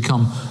ability to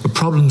become a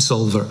problem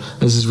solver,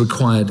 as is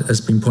required, as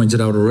has been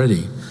pointed out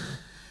already.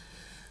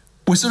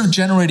 We're sort of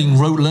generating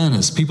rote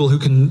learners, people who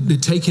can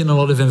take in a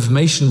lot of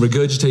information,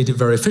 regurgitate it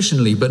very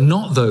efficiently, but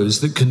not those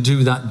that can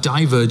do that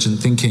divergent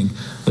thinking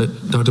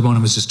that Dr.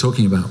 Bonham was just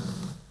talking about.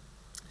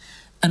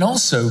 And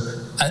also,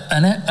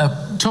 a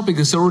topic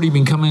that's already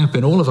been coming up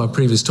in all of our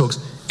previous talks,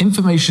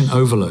 information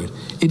overload.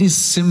 It is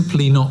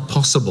simply not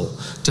possible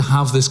to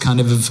have this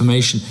kind of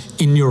information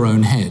in your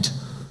own head.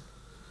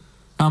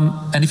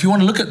 And if you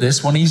want to look at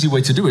this, one easy way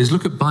to do it is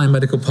look at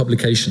biomedical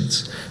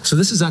publications. So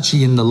this is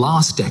actually in the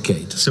last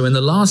decade. So in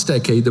the last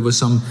decade, there were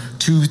some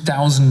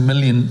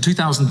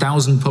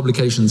 2,000,000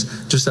 publications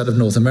just out of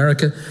North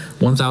America,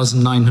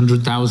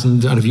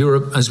 1,900,000 out of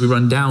Europe, as we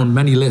run down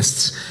many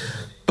lists.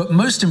 But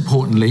most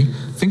importantly,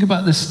 think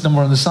about this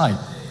number on the side.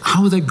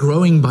 How are they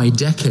growing by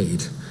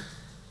decade?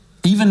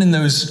 Even in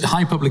those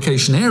high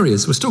publication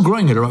areas, we're still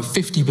growing at about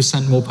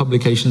 50% more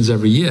publications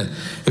every year.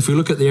 If we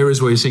look at the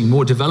areas where you're seeing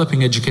more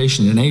developing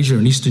education in Asia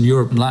and Eastern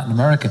Europe and Latin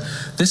America,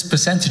 this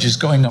percentage is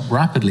going up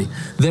rapidly.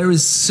 There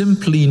is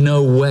simply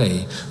no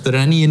way that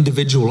any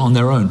individual on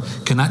their own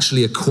can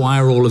actually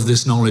acquire all of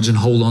this knowledge and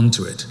hold on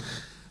to it.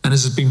 And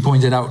as has been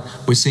pointed out,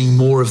 we're seeing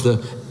more of the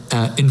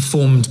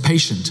informed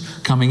patient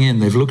coming in.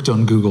 They've looked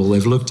on Google,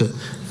 they've looked at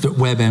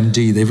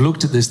WebMD, they've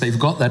looked at this, they've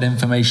got that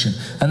information,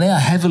 and they are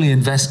heavily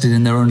invested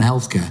in their own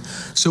healthcare.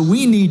 So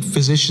we need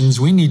physicians,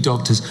 we need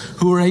doctors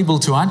who are able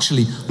to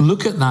actually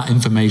look at that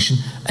information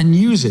and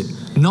use it,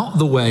 not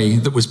the way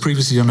that was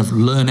previously done of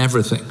learn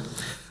everything.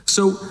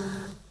 So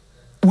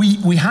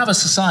we have a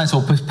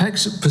societal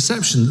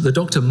perception that the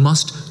doctor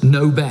must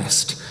know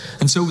best.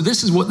 And so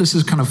this is what this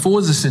has kind of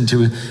forced us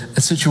into,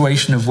 a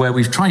situation of where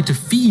we've tried to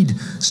feed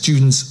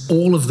students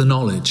all of the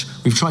knowledge.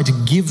 We've tried to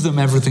give them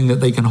everything that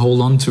they can hold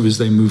on to as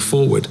they move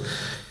forward.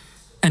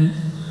 And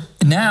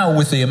now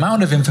with the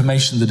amount of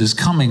information that is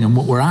coming and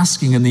what we're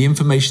asking and the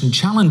information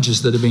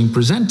challenges that are being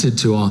presented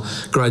to our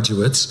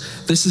graduates,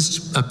 this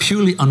is a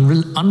purely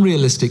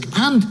unrealistic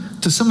and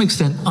to some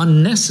extent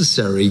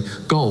unnecessary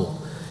goal.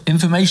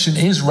 Information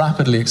is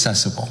rapidly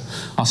accessible.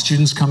 Our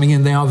students coming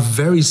in, they are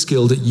very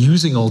skilled at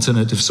using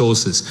alternative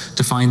sources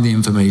to find the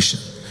information.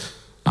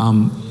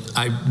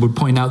 I would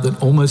point out that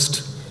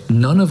almost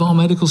none of our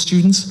medical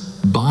students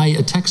buy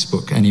a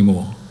textbook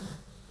anymore.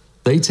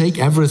 They take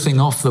everything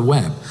off the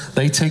web.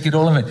 They take it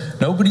all of it.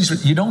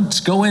 You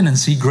don't go in and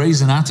see Grey's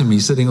Anatomy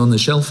sitting on the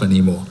shelf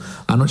anymore.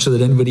 I'm not sure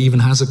that anybody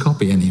even has a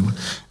copy anymore.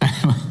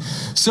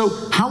 So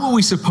how are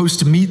we supposed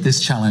to meet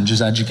this challenge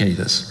as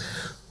educators?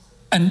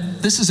 And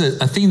this is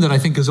a theme that I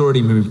think has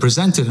already been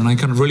presented, and I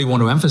kind of really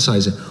want to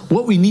emphasize it.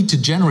 What we need to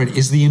generate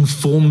is the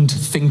informed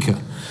thinker,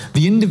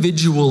 the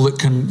individual that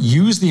can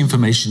use the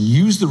information,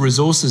 use the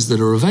resources that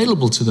are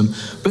available to them,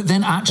 but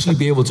then actually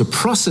be able to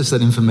process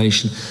that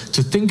information,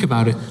 to think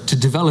about it, to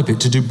develop it,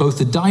 to do both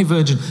the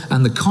divergent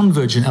and the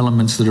convergent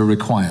elements that are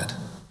required.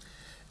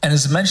 And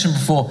as I mentioned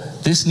before,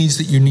 this means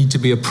that you need to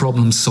be a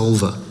problem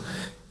solver.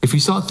 If you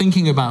start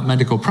thinking about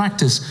medical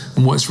practice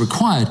and what's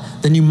required,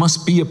 then you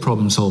must be a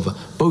problem solver,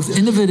 both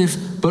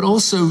innovative but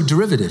also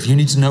derivative. You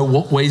need to know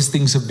what ways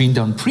things have been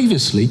done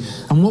previously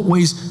and what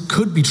ways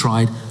could be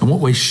tried and what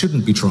ways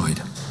shouldn't be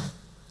tried.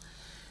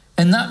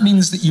 And that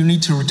means that you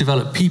need to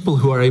develop people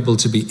who are able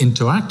to be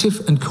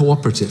interactive and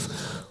cooperative.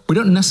 We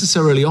don't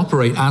necessarily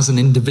operate as an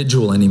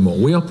individual anymore.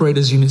 We operate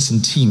as units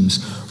and teams,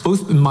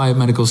 both in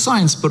biomedical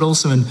science but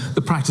also in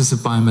the practice of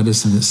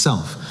biomedicine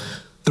itself.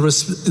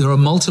 There are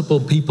multiple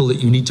people that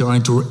you need to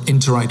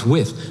interact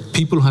with,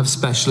 people who have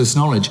specialist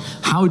knowledge.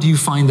 How do you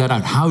find that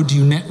out? How do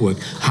you network?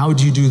 How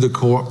do you do the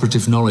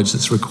cooperative knowledge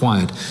that's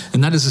required?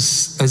 And that is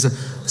a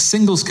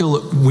single skill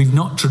that we've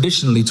not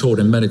traditionally taught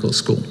in medical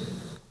school.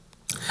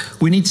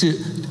 We need to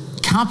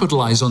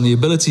capitalize on the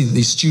ability that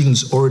these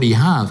students already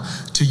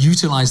have to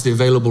utilize the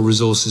available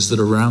resources that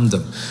are around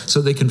them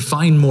so they can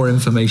find more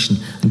information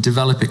and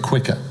develop it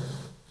quicker.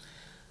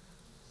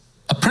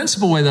 A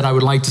principal way that I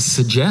would like to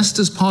suggest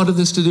as part of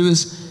this to do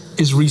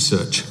is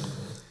research.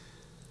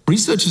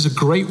 Research is a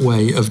great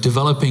way of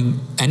developing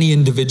any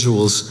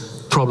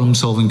individual's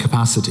problem-solving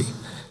capacity.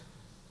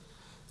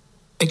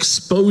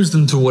 Expose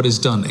them to what is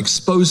done.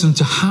 Expose them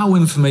to how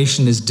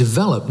information is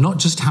developed, not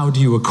just how do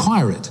you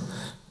acquire it.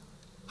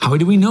 How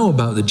do we know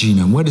about the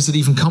genome? Where does it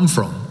even come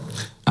from?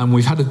 And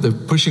we've had the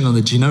pushing on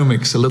the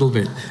genomics a little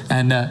bit.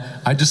 And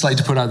I'd just like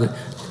to put out that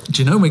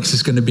genomics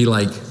is going to be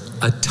like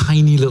a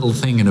tiny little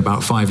thing in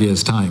about 5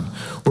 years' time.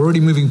 We're already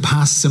moving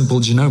past simple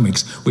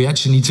genomics. We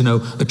actually need to know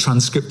a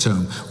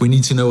transcriptome. We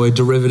need to know a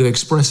derivative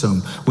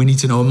expressome. We need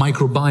to know a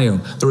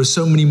microbiome. There are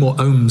so many more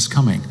omes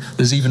coming.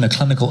 There's even a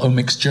clinical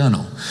omics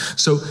journal.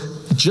 So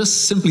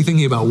just simply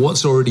thinking about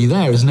what's already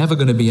there is never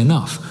going to be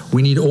enough.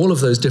 We need all of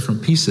those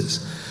different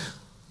pieces.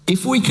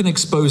 If we can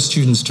expose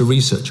students to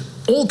research,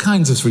 all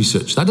kinds of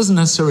research, that doesn't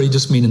necessarily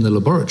just mean in the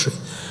laboratory,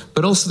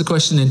 but also the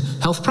question in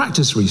health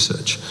practice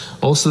research,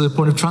 also the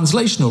point of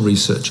translational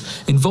research,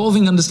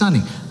 involving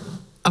understanding,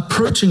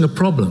 approaching a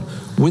problem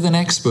with an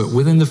expert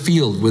within the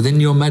field,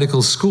 within your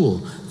medical school,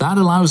 that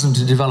allows them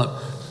to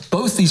develop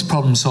both these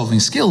problem-solving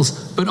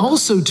skills, but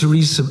also to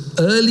reach some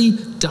early,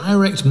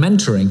 direct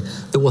mentoring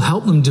that will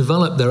help them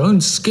develop their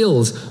own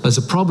skills as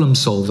a problem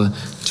solver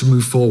to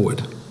move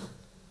forward.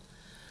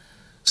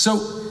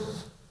 So,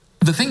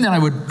 the thing that I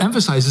would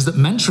emphasize is that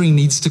mentoring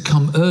needs to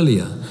come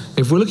earlier.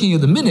 If we're looking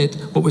at the minute,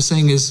 what we're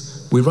saying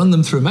is we run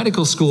them through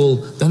medical school,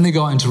 then they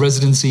go out into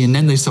residency, and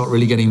then they start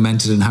really getting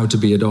mentored in how to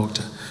be a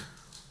doctor.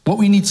 What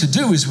we need to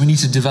do is we need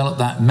to develop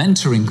that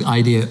mentoring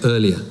idea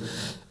earlier.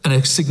 And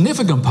a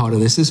significant part of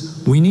this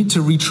is we need to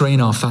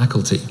retrain our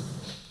faculty.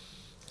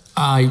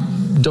 I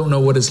don't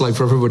know what it's like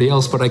for everybody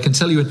else, but I can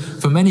tell you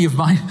for many of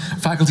my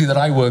faculty that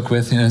I work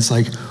with, it's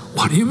like,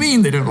 what do you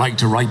mean they don't like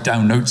to write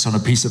down notes on a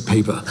piece of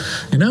paper?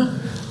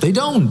 They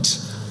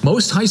don't.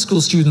 Most high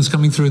school students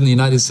coming through in the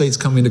United States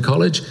coming to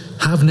college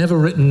have never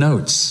written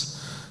notes.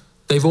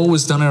 They've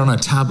always done it on a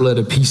tablet,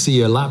 a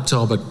PC, a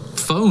laptop, a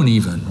phone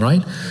even,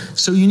 right?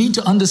 So you need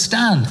to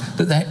understand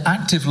that their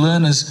active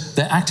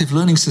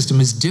learning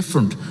system is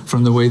different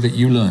from the way that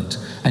you learned.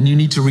 And you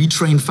need to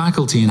retrain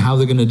faculty in how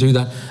they're going to do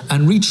that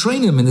and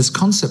retrain them in this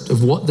concept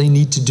of what they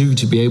need to do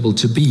to be able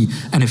to be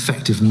an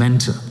effective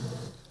mentor.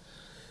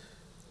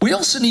 We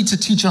also need to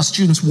teach our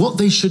students what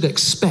they should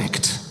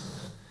expect.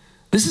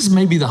 This is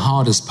maybe the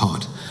hardest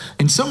part.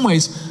 In some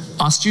ways,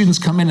 our students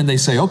come in and they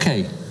say,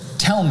 okay,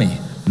 tell me,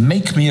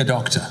 make me a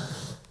doctor.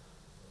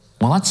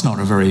 Well, that's not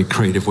a very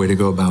creative way to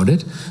go about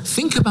it.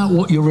 Think about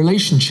what your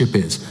relationship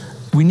is.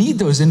 We need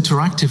those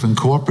interactive and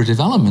cooperative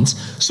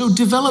elements, so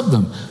develop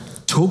them.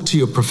 Talk to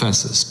your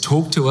professors,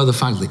 talk to other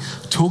faculty,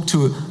 talk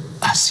to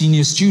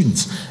senior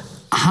students.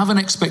 Have an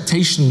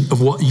expectation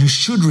of what you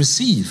should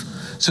receive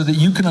so that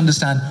you can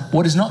understand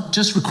what is not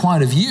just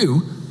required of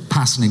you,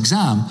 pass an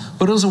exam,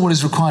 but also what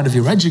is required of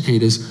your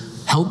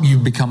educators, help you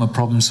become a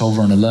problem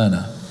solver and a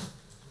learner.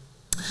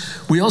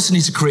 We also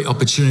need to create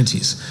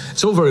opportunities.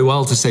 It's all very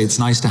well to say it's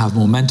nice to have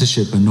more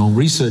mentorship and more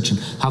research and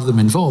have them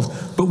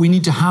involved, but we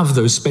need to have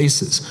those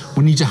spaces.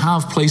 We need to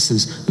have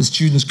places that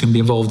students can be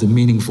involved in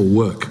meaningful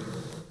work.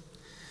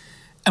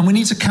 And we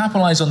need to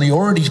capitalize on the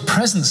already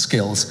present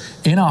skills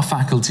in our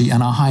faculty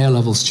and our higher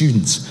level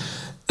students.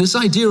 This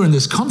idea and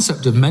this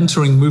concept of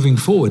mentoring moving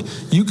forward,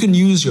 you can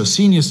use your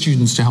senior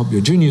students to help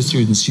your junior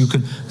students. You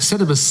can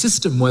set up a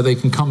system where they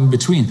can come in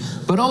between.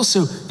 But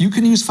also, you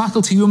can use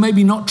faculty who are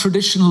maybe not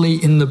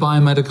traditionally in the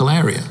biomedical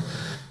area.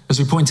 As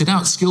we pointed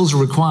out, skills are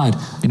required,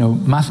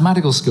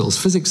 mathematical skills,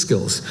 physics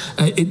skills.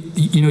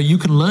 You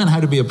can learn how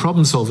to be a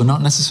problem solver,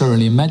 not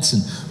necessarily in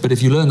medicine, but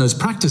if you learn those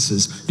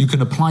practices, you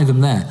can apply them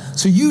there.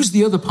 So use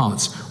the other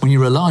parts. When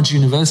you're a large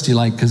university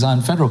like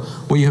Kazan Federal,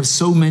 where you have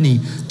so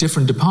many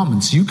different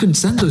departments, you can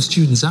send those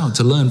students out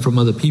to learn from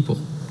other people.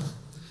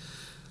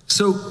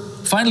 So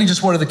finally,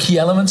 just what are the key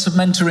elements of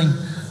mentoring?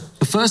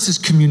 The first is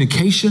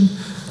communication.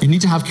 You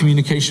need to have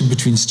communication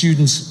between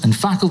students and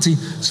faculty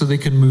so they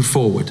can move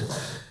forward.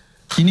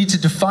 You need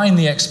to define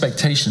the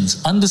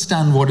expectations,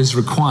 understand what is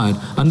required,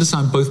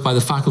 understand both by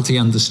the faculty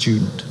and the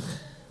student.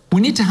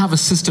 We need to have a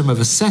system of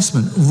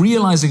assessment,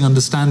 realizing,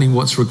 understanding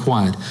what's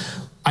required.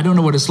 I don't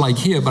know what it's like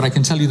here, but I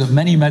can tell you that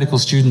many medical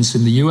students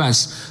in the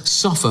US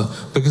suffer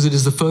because it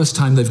is the first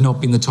time they've not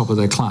been the top of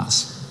their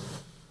class.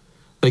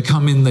 They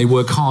come in, they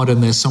work hard,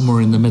 and they're somewhere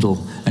in the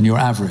middle, and you're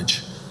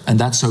average, and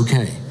that's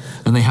okay.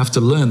 And they have to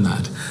learn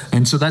that.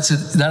 And so that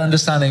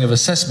understanding of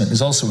assessment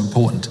is also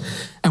important.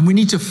 And we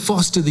need to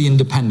foster the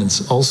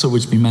independence, also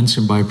which we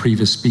mentioned by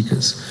previous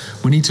speakers.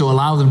 We need to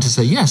allow them to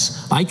say,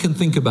 yes, I can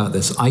think about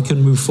this, I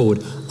can move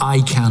forward,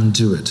 I can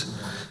do it.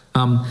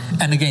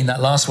 And again,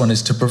 that last one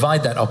is to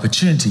provide that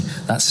opportunity,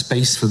 that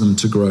space for them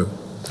to grow.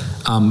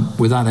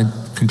 With that, I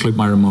conclude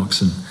my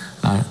remarks and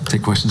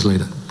take questions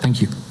later.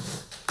 Thank you.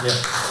 Yeah.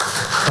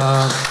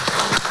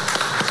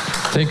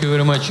 Thank you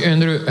very much,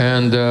 Andrew.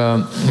 And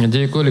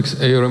dear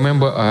colleagues, you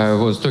remember I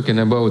was talking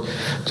about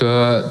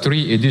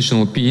 3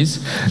 additional P's.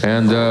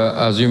 And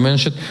as you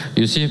mentioned,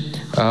 you see,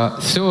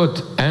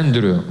 third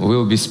Andrew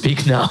will be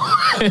speak now.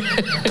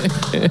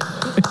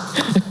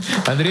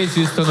 Andrey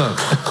Svistunov.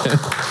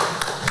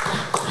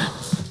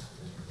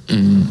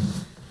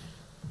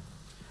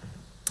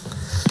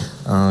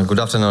 Good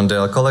afternoon,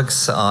 dear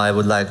colleagues. I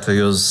would like to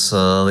use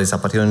this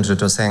opportunity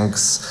to thank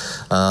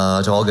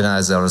to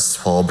organizers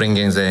for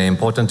bringing the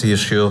important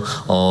issue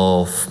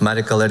of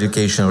medical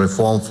education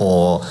reform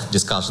for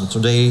discussion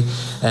today,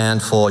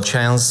 and for a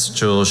chance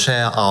to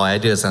share our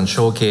ideas and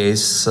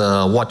showcase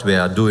what we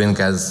are doing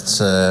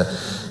as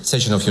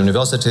Sechenov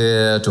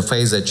University to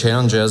face the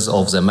challenges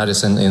of the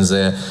medicine in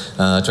the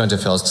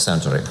 21st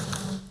century.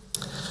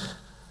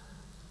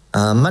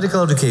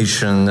 Medical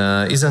education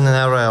is an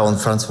area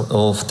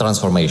of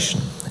transformation,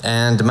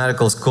 and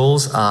medical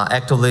schools are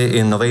actively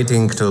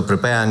innovating to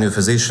prepare new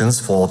physicians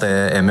for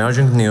the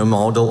emerging new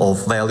model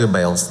of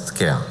value-based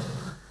care.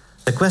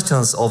 The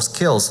questions of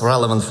skills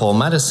relevant for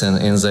medicine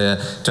in the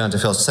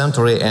 21st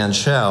century and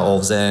share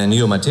of the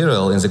new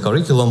material in the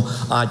curriculum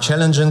are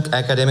challenging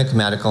academic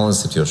medical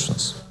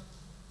institutions.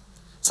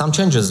 Some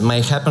changes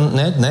may happen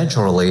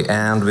naturally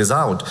and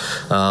without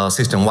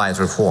system-wide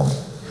reform.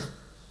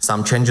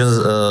 Some changes,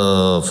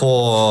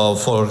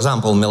 for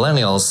example,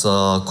 millennials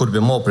could be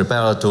more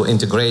prepared to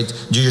integrate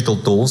digital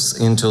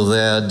tools into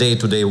their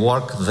day-to-day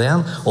work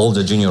than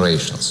older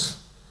generations,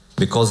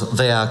 because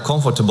they are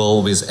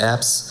comfortable with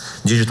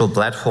apps, digital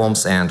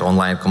platforms, and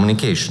online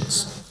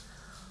communications.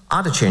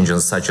 Other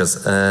changes, such as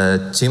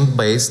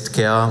team-based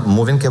care,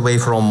 moving away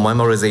from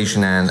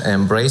memorization and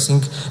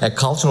embracing a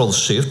cultural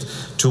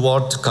shift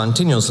toward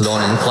continuous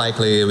learning,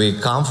 likely will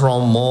come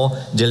from more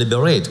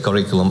deliberate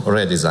curriculum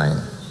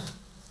redesign.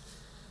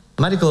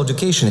 Medical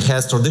education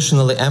has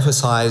traditionally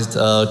emphasized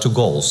 2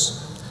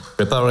 goals: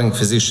 preparing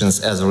physicians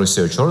as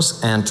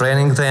researchers and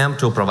training them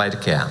to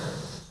provide care.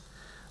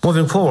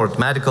 Moving forward,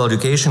 medical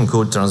education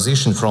could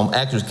transition from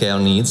acute care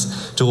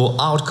needs to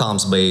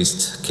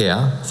outcomes-based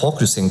care,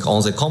 focusing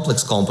on the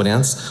complex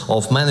components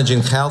of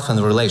managing health and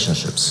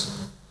relationships.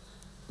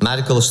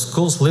 Medical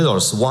schools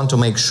leaders want to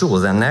make sure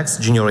the next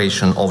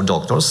generation of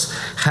doctors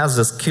has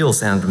the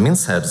skills and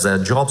mindset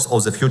that jobs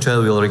of the future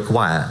will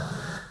require,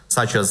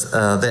 such as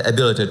the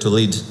ability to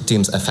lead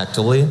teams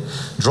effectively,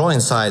 draw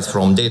insights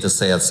from data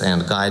sets,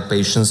 and guide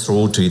patients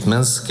through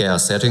treatments, care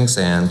settings,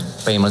 and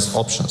payment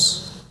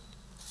options.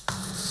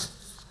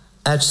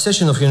 At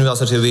Sechenov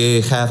University,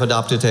 we have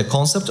adopted a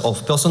concept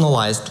of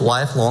personalized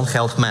lifelong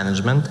health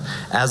management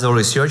as a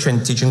research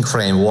and teaching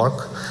framework,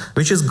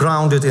 which is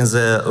grounded in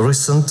the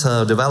recent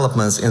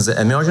developments in the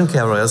emerging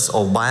areas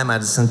of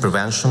biomedicine,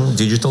 prevention,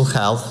 digital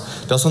health,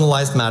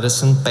 personalized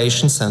medicine,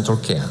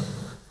 patient-centered care.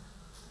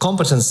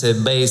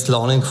 Competency-based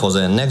learning for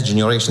the next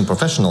generation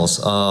professionals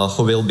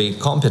who will be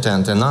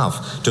competent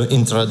enough to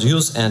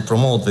introduce and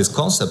promote this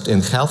concept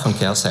in health and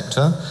care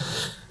sector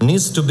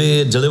needs to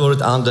be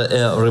delivered under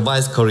a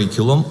revised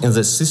curriculum in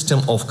the system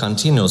of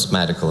continuous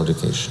medical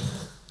education.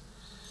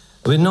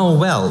 We know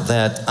well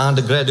that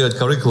undergraduate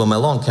curriculum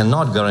alone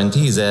cannot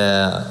guarantee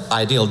the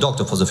ideal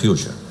doctor for the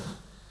future,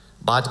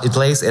 but it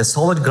lays a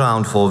solid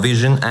ground for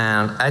vision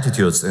and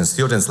attitudes in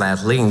students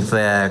that link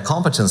the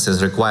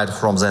competencies required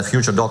from their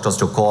future doctors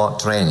to core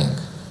training.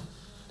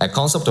 A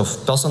concept of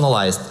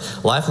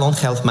personalized lifelong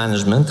health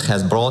management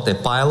has brought a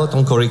pilot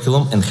on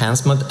curriculum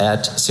enhancement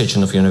at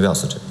Sechenov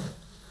University.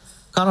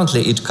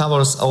 Currently, it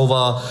covers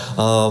over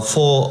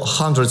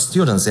 400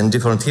 students in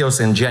different years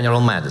in general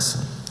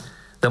medicine.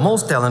 The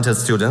most talented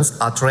students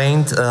are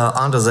trained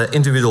under the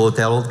individually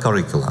tailored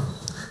curricula.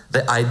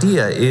 The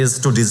idea is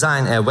to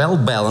design a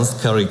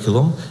well-balanced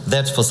curriculum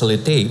that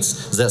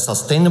facilitates the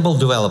sustainable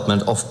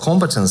development of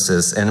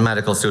competencies in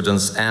medical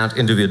students at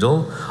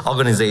individual,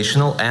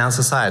 organizational, and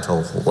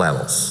societal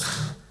levels.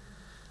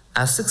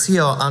 A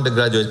 6-year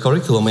undergraduate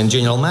curriculum in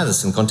general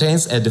medicine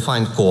contains a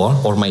defined core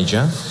or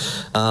major,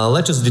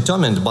 that is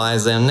determined by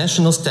the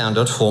national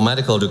standard for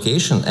medical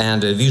education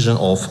and a vision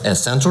of a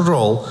central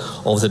role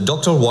of the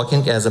doctor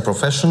working as a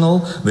professional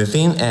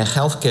within a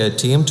healthcare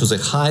team to the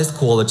highest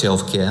quality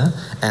of care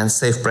and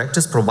safe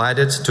practice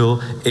provided to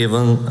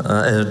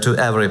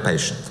every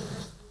patient.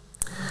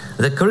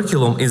 The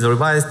curriculum is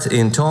revised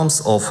in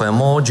terms of a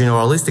more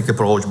generalistic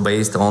approach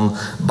based on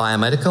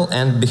biomedical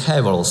and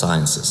behavioral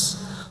sciences.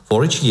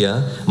 For each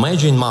year,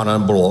 major and minor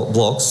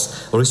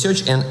blocks,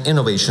 research and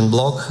innovation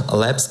block,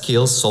 lab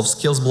skills, soft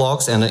skills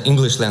blocks, and an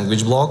English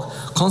language block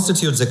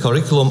constitute the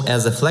curriculum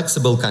as a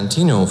flexible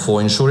continuum for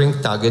ensuring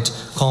target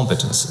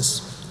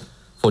competencies.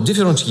 For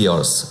different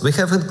years, we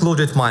have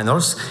included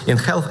minors in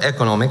health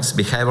economics,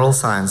 behavioral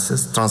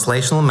sciences,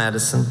 translational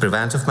medicine,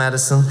 preventive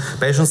medicine,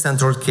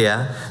 patient-centered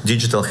care,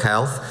 digital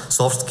health,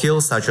 soft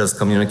skills such as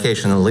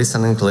communication and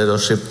listening,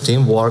 leadership,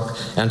 teamwork,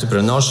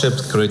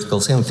 entrepreneurship, critical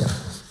thinking.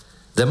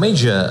 The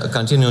major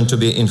continuum to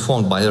be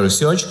informed by the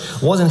research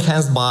was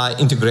enhanced by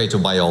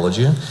integrative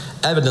biology,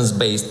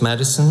 evidence-based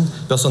medicine,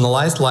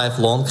 personalized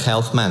lifelong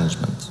health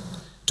management.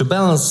 To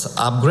balance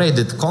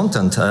upgraded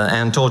content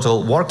and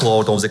total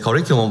workload of the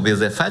curriculum with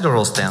the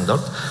federal standard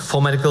for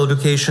medical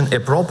education,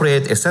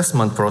 appropriate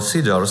assessment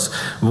procedures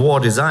were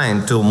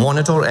designed to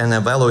monitor and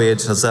evaluate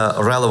the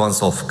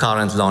relevance of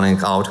current learning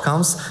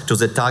outcomes to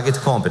the target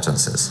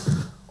competencies.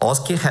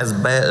 OSCE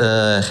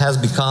has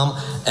become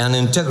an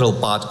integral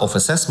part of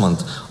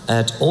assessment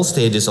at all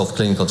stages of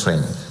clinical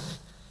training.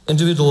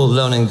 Individual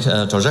learning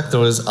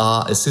trajectories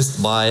are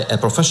assisted by a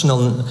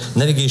professional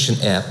navigation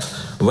app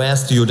where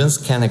students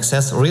can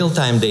access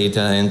real-time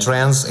data and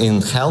trends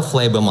in health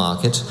labor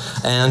market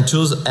and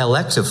choose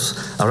electives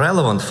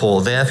relevant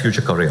for their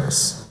future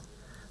careers.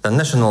 The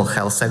national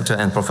health sector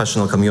and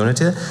professional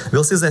community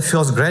will see their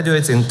first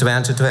graduates in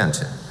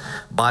 2020.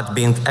 But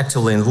being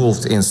actively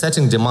involved in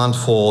setting demand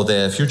for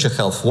the future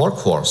health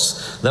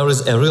workforce, there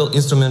is a real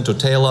instrument to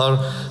tailor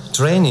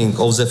training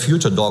of the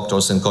future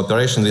doctors in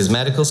cooperation with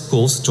medical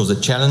schools to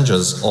the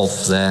challenges of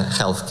the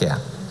healthcare.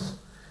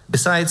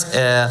 Besides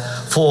a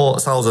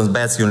 4,000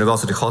 beds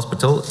university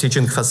hospital,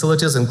 teaching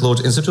facilities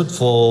include Institute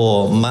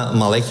for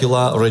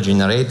Molecular,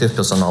 Regenerative,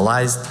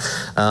 Personalized,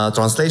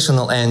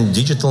 Translational and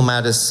Digital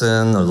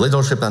Medicine,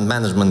 Leadership and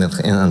Management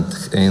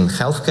in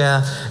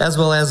Healthcare, as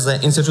well as the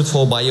Institute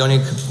for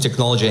Bionic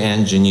Technology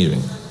and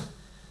Engineering.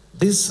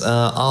 These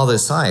are the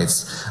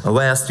sites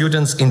where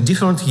students in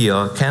different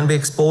years can be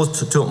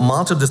exposed to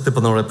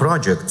multidisciplinary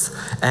projects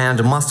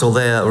and master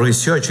their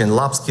research and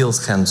lab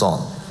skills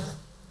hands-on.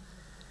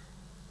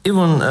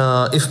 Even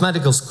if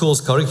medical school's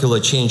curricula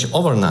change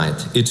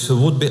overnight, it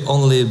would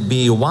only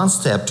be one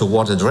step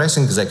toward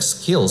addressing the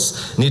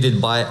skills needed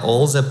by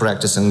all the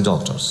practicing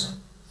doctors.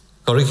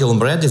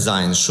 Curriculum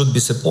redesign should be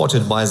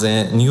supported by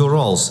the new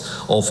roles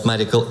of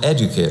medical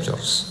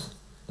educators.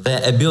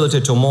 Their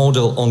ability to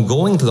model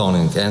ongoing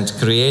learning and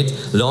create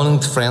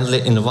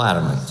learning-friendly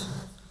environment.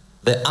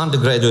 The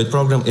undergraduate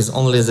program is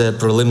only the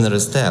preliminary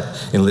step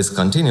in this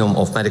continuum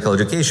of medical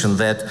education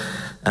that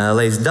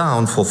lays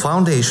down for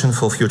foundation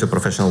for future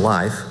professional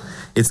life.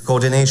 Its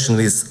coordination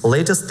with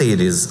later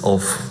stages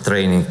of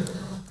training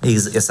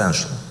is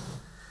essential.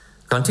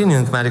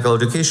 Continuing medical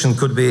education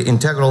could be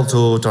integral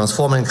to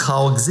transforming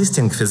how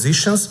existing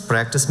physicians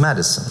practice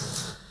medicine.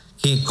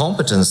 Key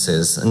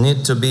competencies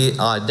need to be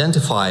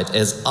identified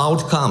as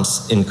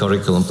outcomes in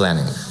curriculum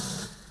planning.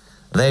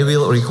 They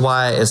will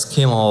require a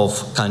scheme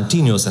of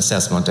continuous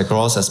assessment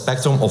across a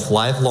spectrum of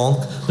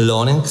lifelong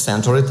learning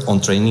centered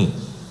on trainee.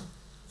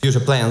 Future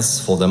plans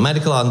for the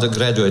medical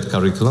undergraduate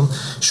curriculum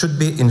should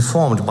be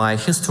informed by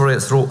history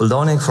through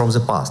learning from the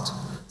past.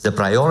 The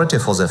priority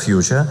for the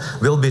future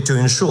will be to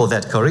ensure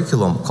that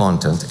curriculum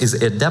content is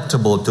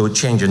adaptable to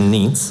changing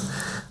needs,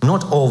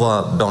 not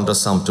over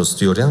burdensome to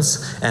students,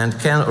 and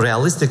can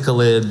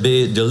realistically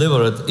be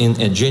delivered in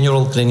a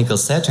general clinical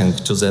setting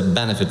to the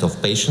benefit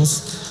of patients,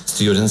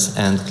 students,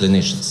 and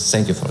clinicians.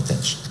 Thank you for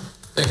attention.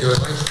 Thank you very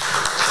much.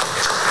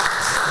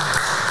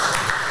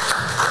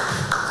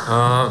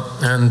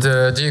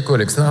 Dear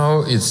colleagues,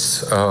 now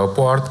it's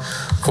part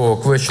for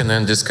question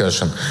and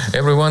discussion.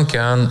 Everyone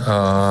can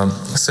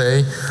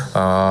say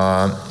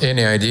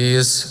any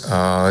ideas,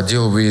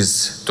 deal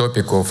with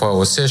topic of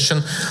our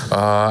session,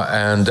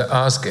 and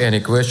ask any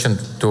question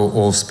to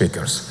all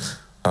speakers.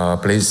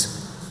 Please.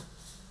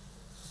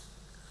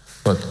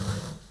 What?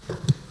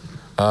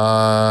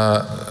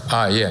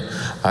 Yeah,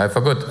 I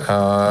forgot.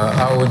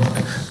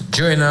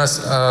 Join us,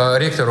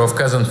 rector of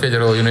Kazan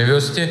Federal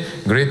University.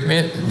 Greet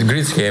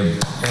him.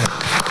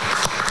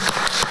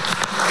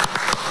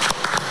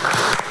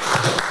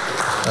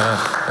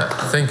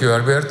 Thank you,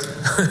 Albert.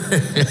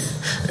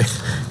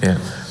 Yeah.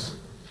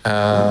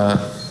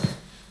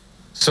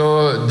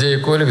 So, dear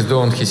colleagues,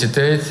 don't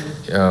hesitate.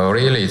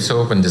 Really, it's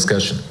open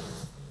discussion.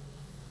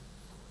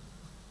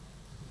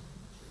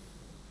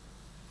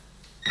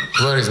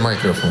 Where is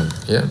microphone?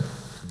 Yeah.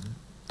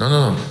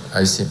 No.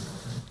 I see.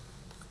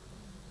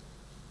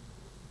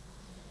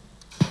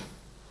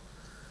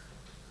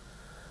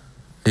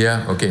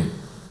 Yeah, okay.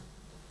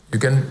 You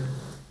can.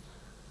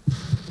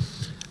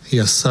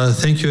 Yes,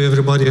 thank you,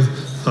 everybody.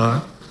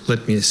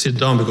 Let me sit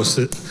down because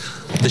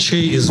the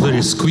chair is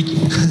very squeaky.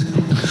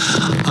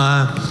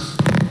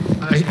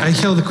 I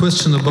have the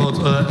question about,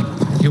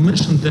 you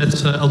mentioned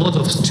that a lot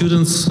of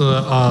students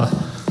are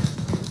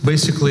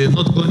basically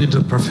not going into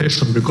the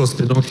profession because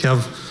they don't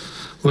have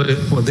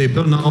or they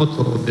burn out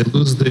or they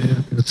lose the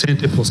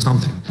incentive or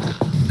something.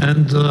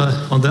 And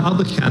on the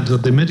other hand,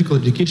 the medical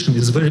education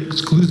is very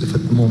exclusive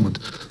at the moment.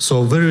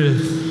 So very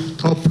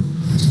top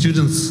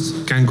students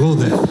can go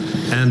there.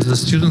 And the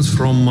students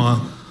from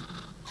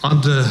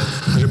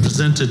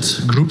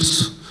underrepresented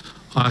groups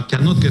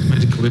cannot get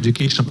medical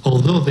education,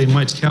 although they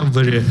might have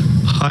very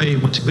high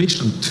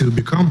motivation to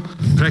become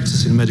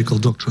practicing medical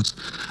doctors.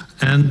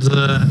 And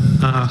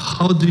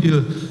how do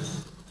you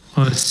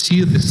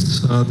see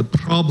this, the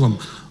problem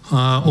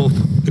of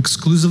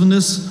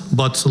exclusiveness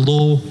but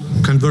low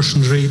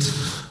conversion rate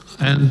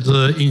and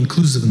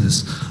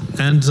inclusiveness?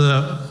 And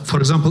for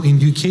example, in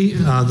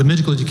UK, the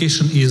medical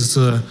education is,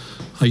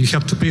 you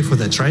have to pay for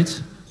that,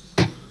 right?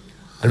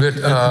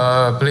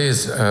 Albert,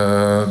 please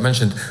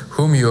mention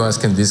whom you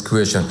asking this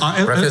question,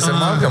 Professor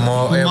Malcolm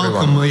or everyone?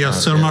 Malcolm,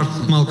 yes, Sir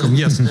Malcolm,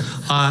 yes.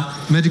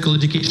 Medical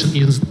education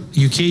in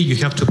UK, you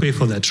have to pay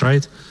for that,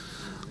 right?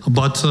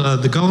 But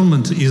the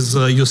government is,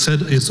 you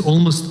said, is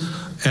almost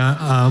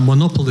a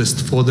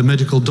monopolist for the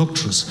medical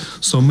doctors.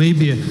 So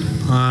maybe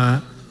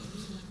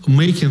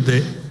making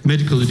the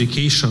medical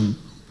education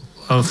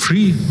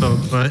free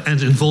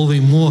and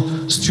involving more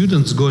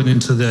students going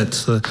into that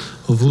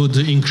would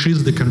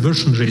increase the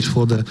conversion rate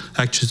for the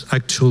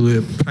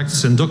actually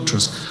practicing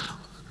doctors.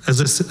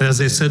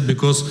 As I said,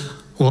 because,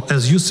 well,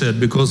 as you said,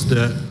 because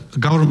the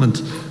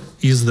government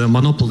is the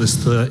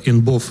monopolist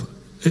in both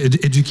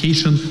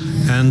education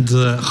and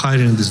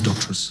hiring these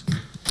doctors.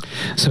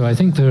 So I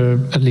think there are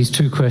at least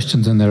two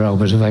questions in there,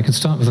 Albert. If I could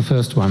start with the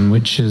first one,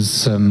 which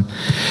is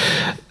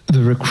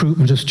the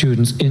recruitment of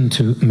students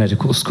into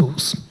medical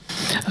schools.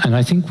 And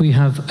I think we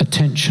have a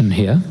tension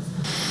here.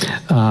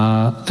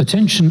 The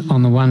tension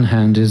on the one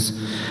hand is,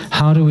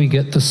 how do we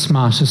get the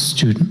smartest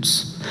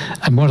students?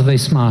 And what are they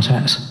smart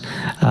at?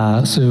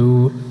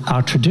 So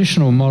our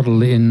traditional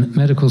model in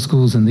medical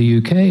schools in the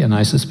UK, and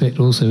I suspect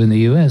also in the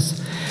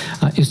US,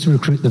 is to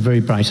recruit the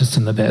very brightest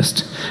and the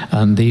best.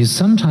 And these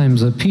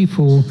sometimes are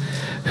people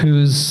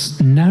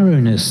whose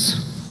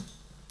narrowness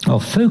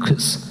of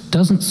focus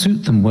doesn't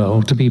suit them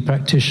well to be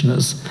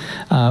practitioners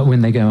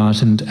when they go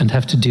out and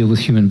have to deal with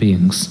human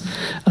beings.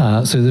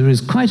 So there is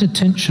quite a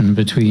tension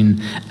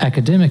between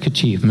academic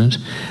achievement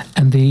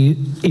and the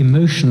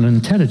emotional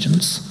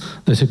intelligence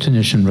that a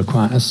clinician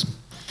requires.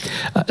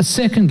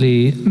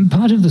 Secondly,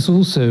 part of this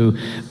also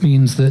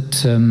means that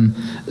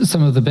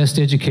some of the best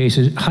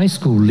educated high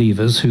school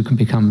leavers who can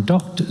become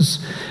doctors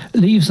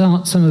leaves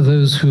out some of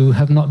those who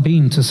have not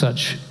been to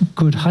such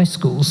good high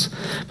schools,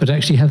 but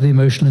actually have the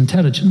emotional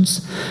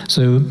intelligence.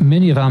 So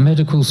many of our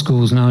medical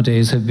schools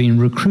nowadays have been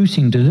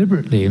recruiting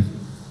deliberately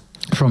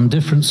from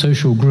different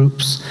social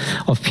groups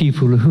of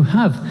people who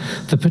have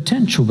the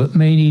potential but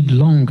may need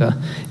longer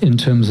in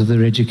terms of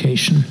their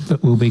education,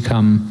 but will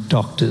become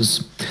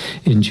doctors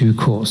in due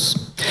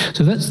course.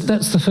 So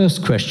that's the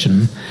first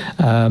question.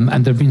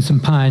 And there have been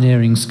some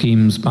pioneering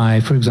schemes by,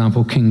 for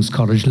example, King's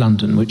College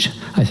London, which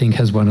I think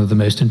has one of the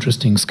most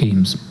interesting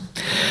schemes.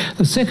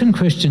 The second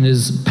question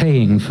is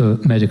paying for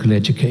medical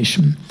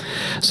education.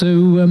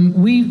 So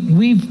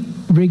we've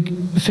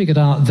figured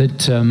out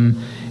that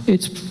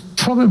it's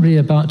probably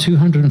about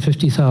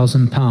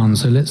 £250,000,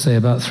 so let's say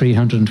about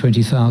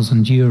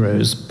 320,000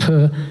 euros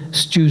per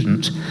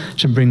student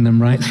to bring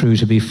them right through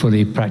to be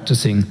fully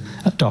practicing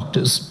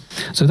doctors.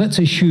 So that's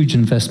a huge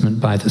investment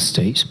by the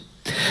state.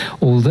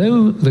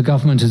 Although the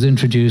government has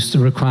introduced a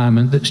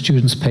requirement that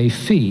students pay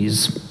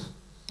fees,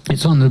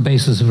 it's on the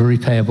basis of a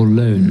repayable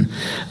loan,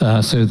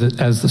 so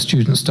that as the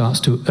student starts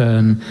to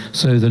earn,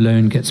 so the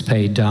loan gets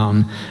paid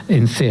down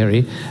in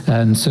theory,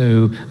 and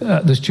so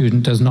the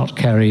student does not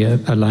carry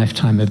a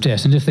lifetime of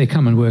debt. And if they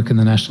come and work in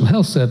the National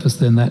Health Service,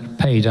 then that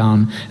pay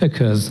down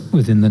occurs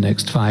within the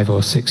next 5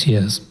 or 6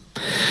 years.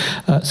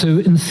 So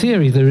in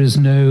theory, there is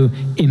no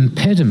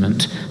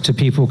impediment to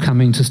people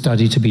coming to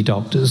study to be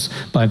doctors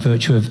by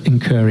virtue of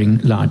incurring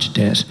large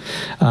debt.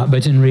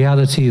 But in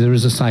reality, there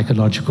is a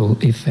psychological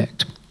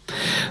effect.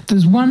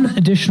 There's one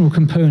additional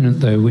component,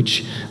 though,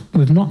 which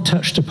we've not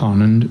touched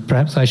upon, and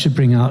perhaps I should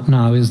bring out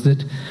now, is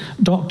that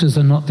doctors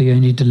are not the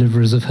only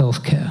deliverers of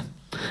healthcare.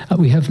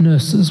 We have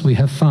nurses, we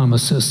have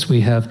pharmacists,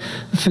 we have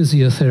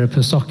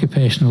physiotherapists,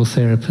 occupational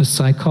therapists,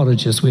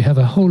 psychologists. We have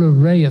a whole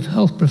array of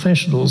health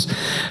professionals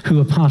who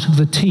are part of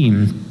the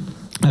team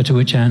to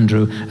which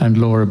Andrew and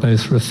Laura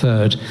both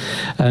referred.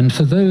 And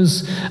for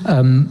those,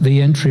 the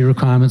entry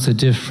requirements are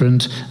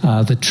different,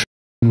 the training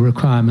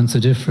requirements are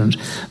different,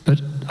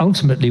 but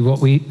ultimately what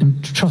we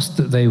trust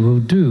that they will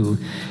do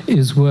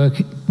is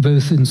work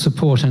both in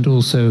support and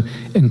also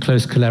in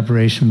close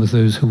collaboration with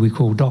those who we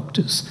call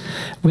doctors.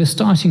 We're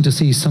starting to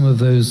see some of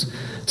those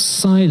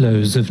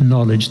silos of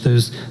knowledge,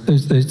 those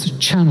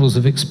channels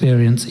of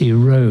experience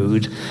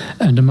erode,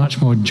 and a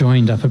much more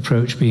joined up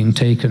approach being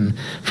taken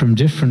from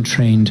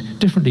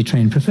differently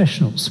trained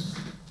professionals.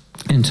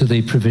 into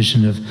the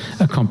provision of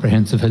a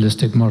comprehensive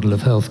holistic model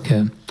of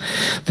healthcare.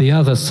 The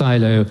other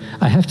silo,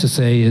 I have to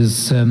say,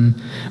 is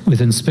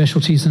within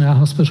specialties in our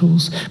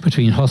hospitals,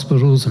 between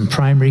hospitals and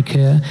primary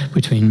care,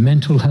 between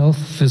mental health,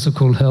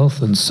 physical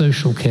health, and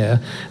social care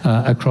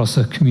across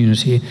a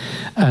community.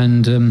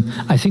 And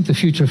I think the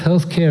future of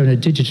healthcare in a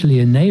digitally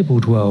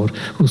enabled world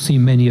will see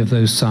many of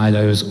those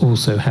silos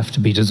also have to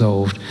be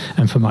dissolved,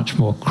 and for much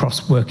more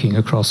cross-working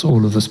across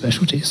all of the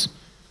specialties.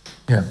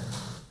 Yeah.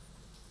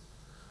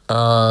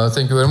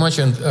 Thank you very much,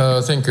 and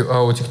thank you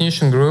our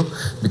technician group,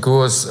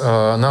 because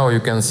now you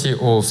can see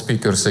all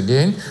speakers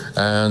again,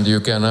 and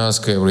you can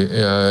ask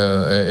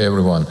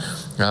everyone,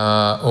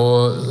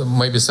 or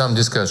maybe some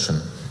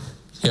discussion.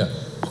 Yeah,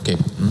 okay.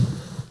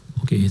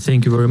 Okay,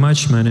 thank you very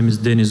much. My name is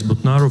Denis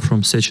Butnarov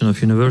from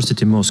Sechenov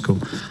University, Moscow.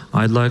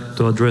 I'd like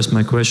to address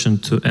my question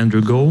to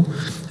Andrew Go,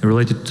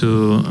 related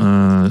to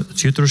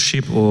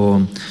tutorship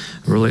or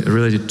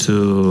related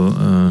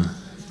to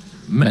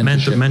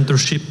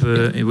mentorship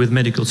with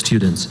medical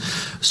students.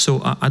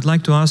 So I'd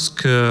like to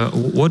ask,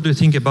 what do you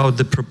think about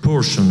the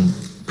proportion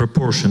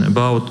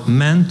about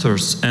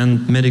mentors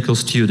and medical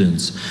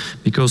students?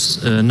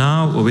 Because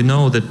now we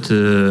know that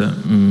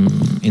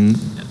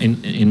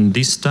in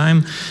this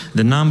time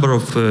the number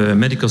of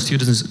medical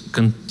students is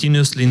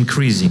continuously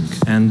increasing,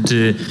 and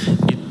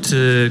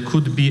it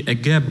could be a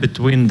gap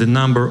between the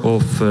number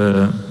of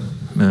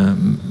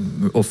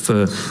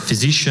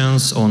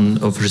physicians,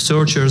 of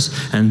researchers,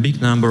 and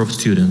big number of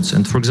students.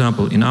 And for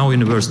example, in our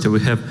university we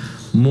have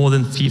more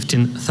than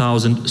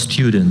 15,000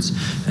 students.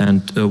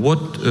 And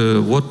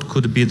what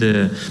could be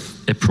the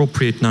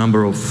appropriate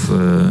number of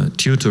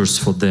tutors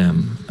for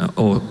them?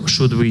 Or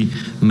should we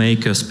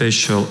make a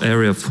special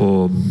area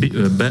for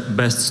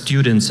best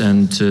students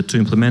and to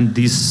implement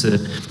this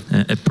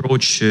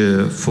approach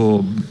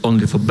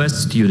only for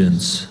best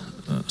students?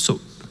 So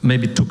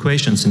maybe two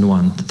questions in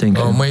one. Thank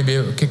you. Or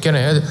maybe, can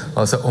I add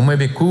also, or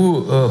maybe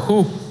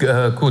who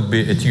could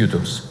be a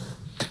tutors?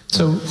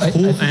 So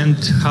who and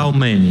how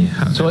many?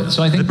 So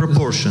I think the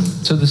proportion.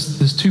 So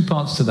there's two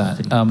parts to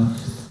that.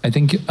 I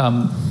think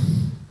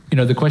you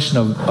know, the question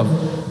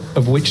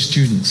of which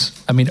students.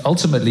 I mean,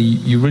 ultimately,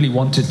 you really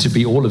want it to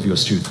be all of your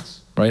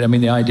students, right? I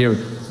mean, the idea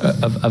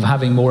of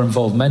having more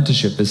involved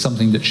mentorship is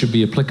something that should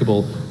be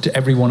applicable to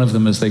every one of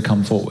them as they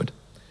come forward.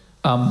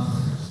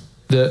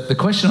 The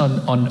question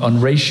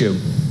on ratio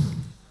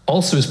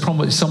also is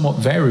probably somewhat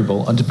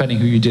variable on depending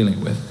who you're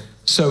dealing with.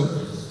 So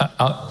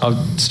I'll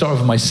start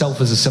with myself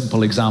as a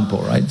simple example,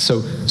 right?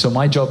 So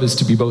my job is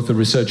to be both a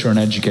researcher and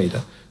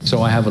educator.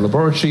 So I have a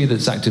laboratory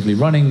that's actively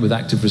running with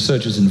active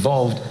researchers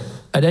involved.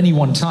 At any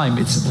one time,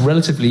 it's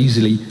relatively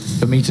easy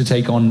for me to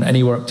take on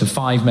anywhere up to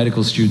 5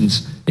 medical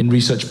students in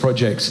research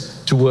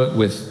projects to work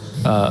with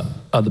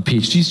other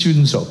PhD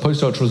students or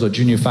postdoctorals or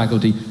junior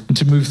faculty, and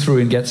to move through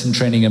and get some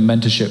training and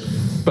mentorship,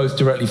 both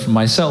directly from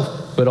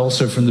myself, but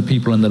also from the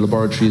people in the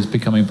laboratory as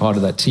becoming part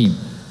of that team.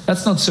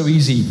 That's not so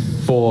easy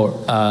for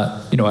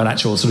you know, an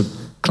actual sort of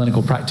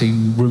clinical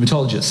practicing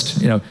rheumatologist.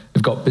 You know,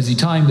 they've got busy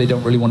time, they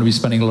don't really want to be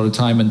spending a lot of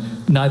time,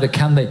 and neither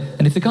can they.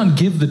 And if they can't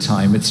give the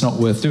time, it's not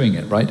worth doing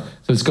it, right?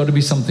 So it's got to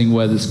be something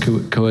where there's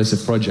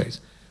coercive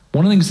projects.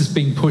 One of the things that's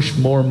being pushed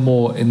more and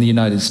more in the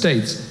United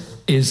States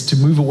is to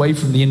move away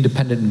from the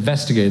independent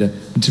investigator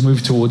and to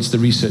move towards the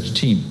research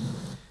team.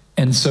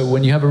 And so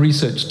when you have a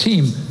research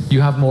team, you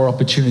have more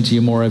opportunity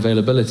and more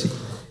availability.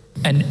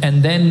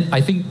 And then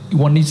I think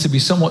one needs to be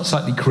somewhat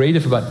slightly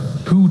creative about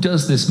who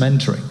does this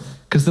mentoring.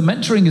 Because the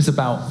mentoring is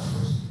about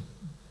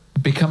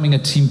becoming a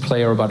team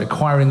player, about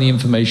acquiring the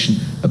information,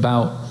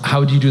 about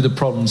how do you do the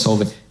problem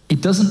solving.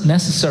 It doesn't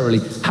necessarily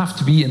have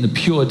to be in the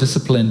pure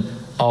discipline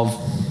of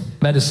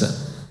medicine.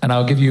 And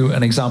I'll give you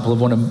an example of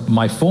one of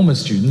my former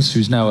students,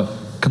 who's now a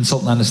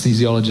consultant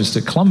anesthesiologist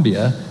at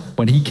Columbia.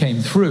 When he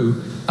came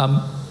through,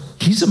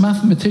 he's a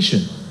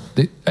mathematician.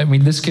 I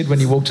mean, this kid, when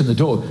he walked in the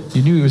door,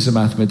 you knew he was a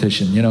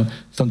mathematician. You know,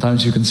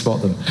 sometimes you can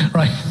spot them,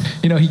 right?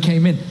 You know, he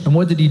came in, and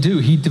what did he do?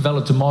 He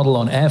developed a model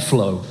on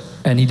airflow,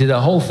 and he did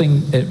a whole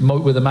thing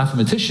with a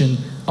mathematician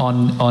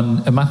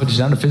on a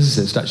mathematician and a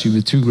physicist, actually,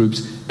 with 2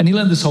 groups. And he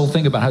learned this whole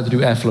thing about how to do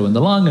airflow in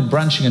the lung and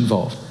branching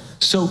involved.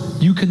 So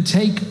you can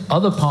take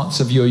other parts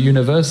of your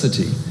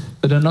university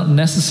that are not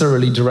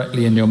necessarily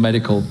directly in your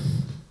medical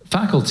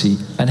faculty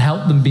and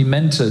help them be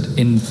mentored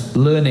in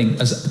learning,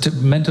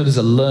 mentored as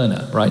a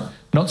learner, right?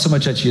 Not so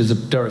much actually as a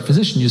direct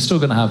physician. You're still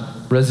going to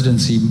have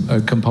residency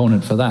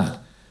component for that.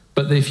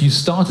 But if you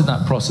started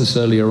that process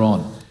earlier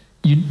on,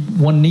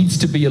 one needs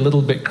to be a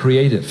little bit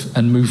creative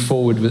and move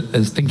forward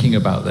as thinking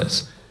about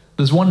this.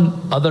 There's one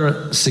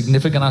other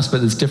significant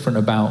aspect that's different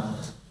about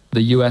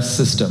the US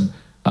system,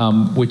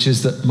 which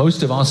is that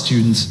most of our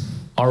students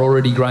are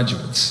already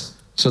graduates.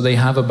 So they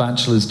have a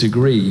bachelor's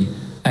degree,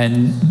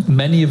 and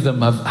many of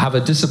them have a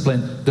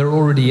discipline they're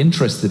already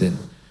interested in.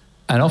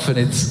 And often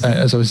it's,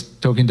 as I was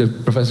talking to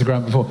Professor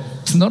Grant before,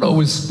 it's not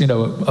always, you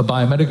know, a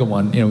biomedical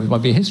one. You know, it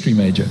might be a history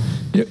major.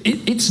 You know,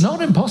 it's not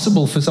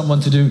impossible for someone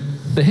to do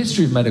the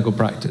history of medical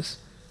practice.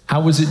 How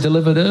was it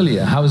delivered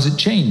earlier? How has it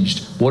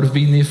changed? What have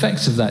been the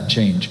effects of that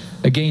change?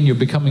 Again, you're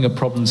becoming a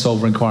problem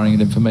solver inquiring in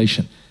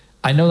information.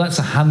 I know that's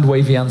a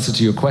hand-wavy answer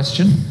to your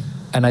question,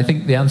 and I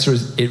think the answer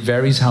is it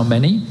varies how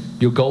many.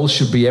 Your goal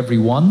should be every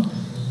one.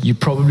 You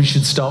probably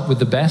should start with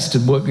the best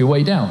and work your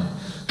way down.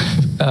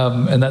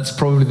 And that's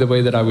probably the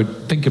way that I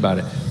would think about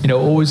it. You know,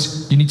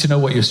 always, you need to know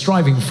what you're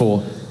striving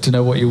for to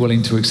know what you're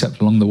willing to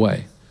accept along the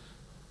way.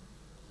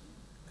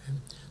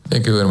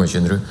 Thank you very much,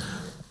 Andrew.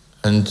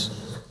 And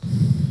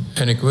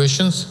any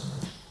questions?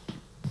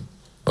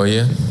 Oh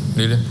yeah,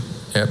 Lily?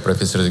 Yeah,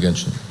 Professor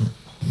Zgenshyn.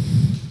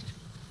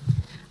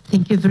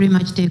 Thank you very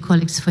much, dear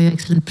colleagues, for your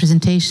excellent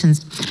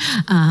presentations.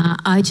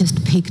 I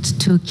just picked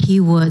two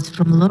keywords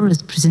from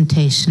Laura's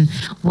presentation.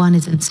 One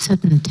is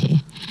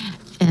uncertainty,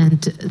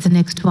 and the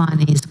next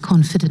one is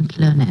confident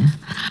learner.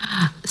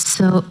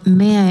 So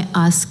may I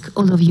ask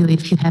all of you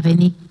if you have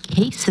any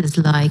cases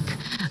like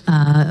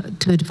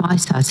to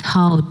advise us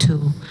how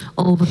to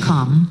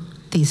overcome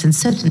this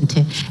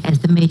uncertainty as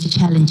the major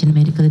challenge in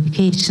medical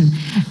education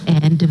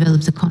and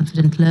develop the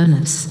confident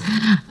learners.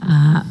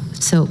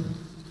 So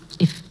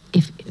if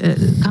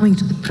coming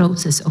to the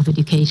process of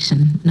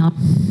education, not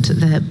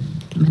the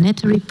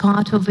monetary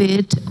part of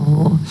it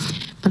or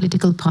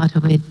political part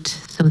of it,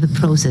 so the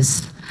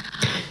process.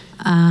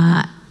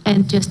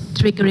 And just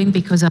triggering,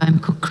 because I'm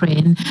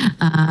Cochrane,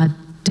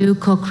 do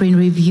Cochrane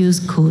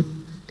reviews could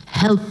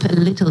help a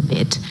little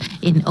bit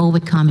in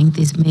overcoming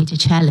this major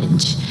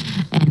challenge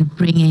and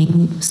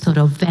bringing sort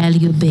of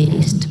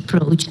value-based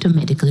approach to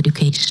medical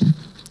education.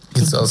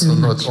 It's also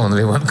not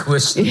only one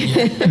question.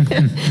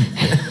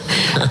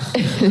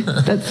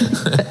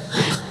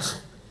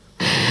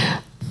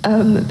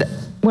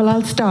 Well,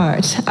 I'll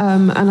start,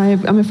 and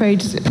I'm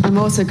afraid I'm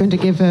also going to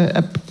give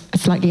a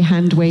slightly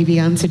hand-wavy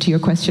answer to your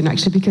question,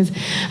 actually, because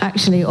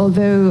actually,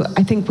 although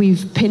I think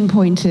we've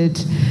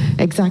pinpointed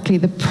exactly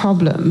the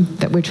problem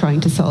that we're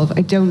trying to solve,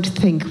 I don't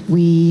think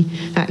we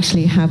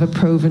actually have a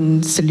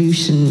proven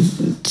solution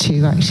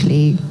to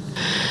actually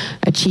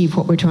achieve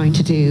what we're trying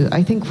to do.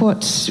 I think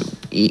what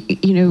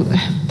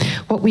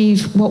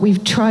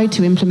we've tried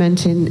to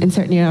implement in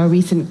certainly our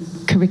recent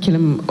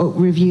curriculum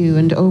review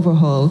and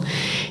overhaul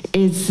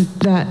is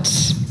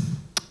that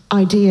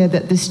idea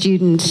that the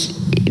student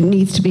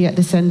needs to be at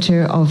the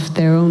center of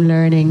their own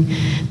learning,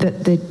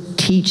 that the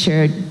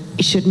teacher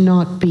should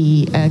not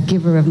be a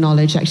giver of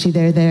knowledge. Actually,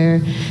 they're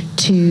there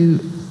to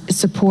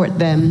support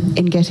them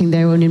in getting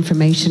their own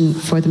information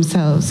for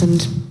themselves.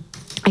 And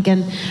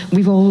again,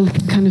 we've all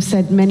kind of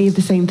said many of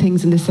the same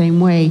things in the same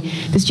way.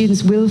 The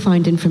students will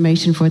find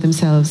information for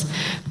themselves,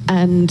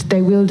 and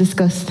they will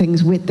discuss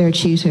things with their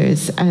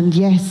tutors. And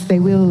yes, they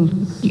will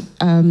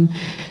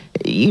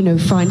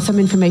find some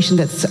information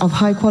that's of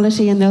high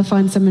quality, and they'll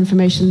find some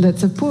information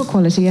that's of poor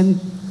quality.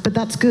 But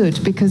that's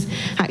good, because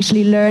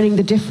actually learning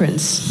the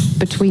difference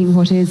between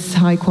what is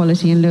high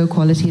quality and low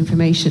quality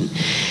information,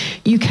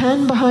 you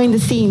can behind the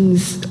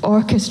scenes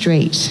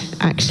orchestrate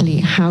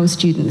actually how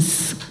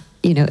students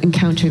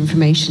encounter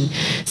information.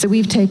 So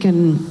we've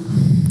taken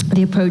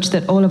the approach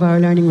that all of our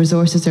learning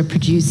resources are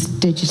produced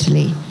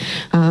digitally,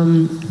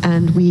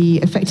 and we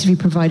effectively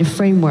provide a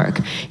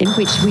framework in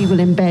which we will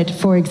embed,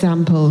 for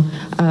example,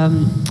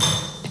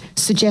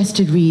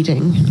 suggested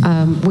reading,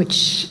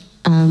 which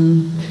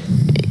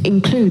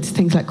includes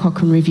things like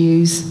Cochrane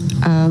reviews,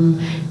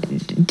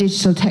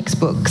 digital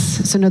textbooks.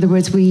 So in other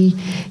words,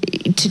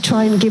 to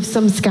try and give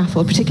some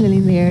scaffold, particularly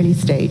in the early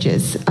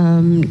stages,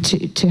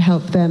 to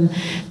help them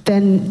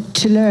then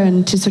to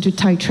learn to sort of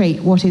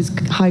titrate what is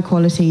high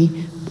quality,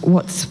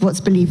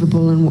 what's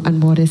believable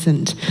and what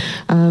isn't.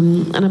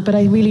 But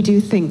I really do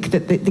think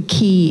that the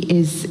key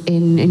is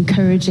in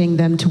encouraging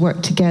them to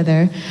work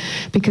together,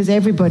 because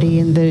everybody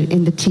in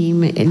the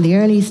team in the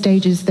early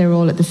stages, they're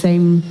all at the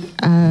same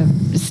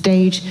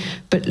stage,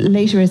 but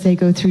later as they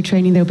go through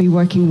training, they'll be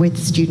working with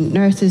student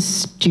nurses,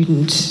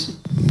 student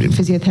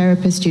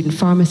physiotherapists, student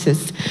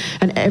pharmacists,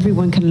 and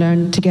everyone can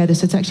learn together.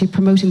 So it's actually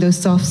promoting those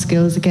soft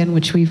skills again,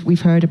 which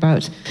we've heard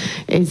about,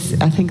 is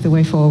I think the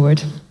way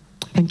forward.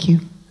 Thank you.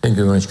 Thank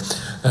you very much.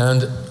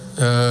 And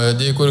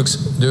dear colleagues,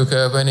 do you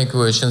have any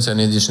questions,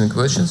 any additional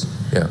questions?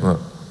 Yeah, well,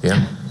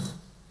 yeah.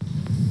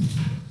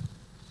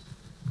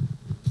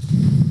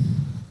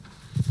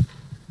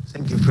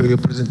 Thank you for your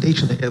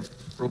presentation. I have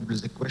probably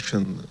the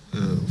question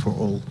for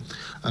all.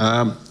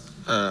 I'm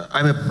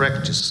a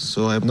practice,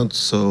 so I'm not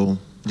so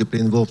deeply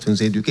involved in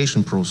the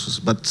education process,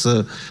 but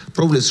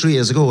probably 3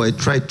 years ago I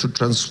tried to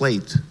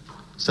translate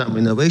some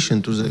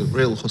innovation to the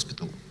real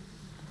hospital.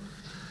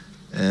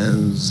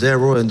 And there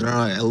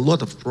are a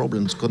lot of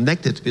problems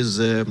connected with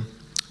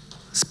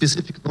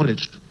specific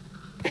knowledge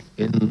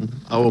in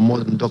our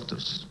modern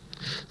doctors.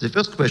 The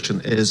first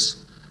question is,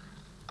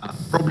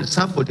 probably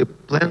somebody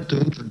planned to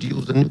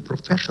introduce a new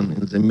profession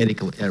in the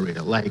medical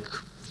area, like,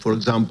 for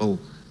example,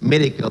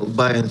 medical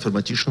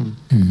bioinformatician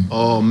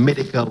or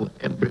medical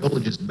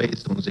embryologist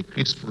based on the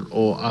CRISPR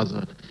or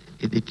other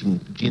editing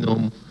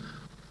genome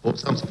or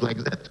something like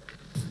that.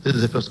 This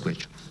is the first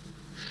question.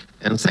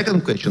 And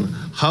second question,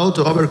 how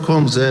to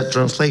overcome the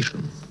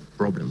translation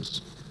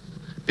problems?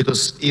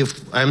 Because if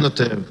I'm not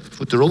a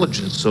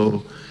futurologist,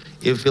 so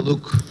if we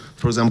look,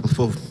 for example,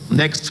 for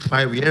next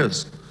 5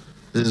 years,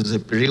 this is a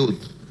period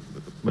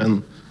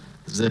when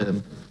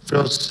the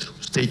first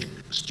stage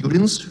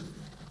students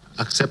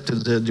accepted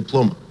the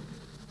diploma.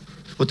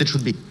 What it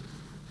should be.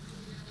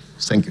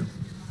 Thank you.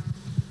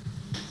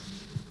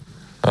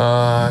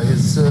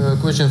 It's a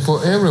question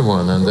for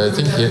everyone, and I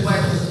think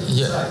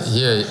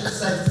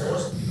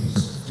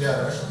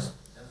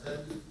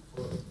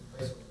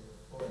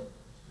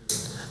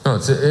No,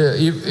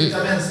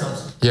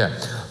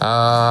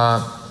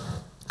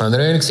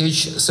 Andrey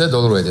Alexeyevich said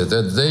already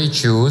that they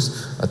choose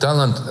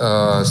talent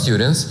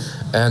students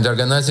and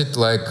organize it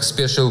like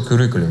special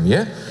curriculum.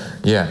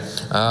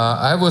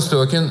 I was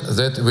talking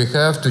that we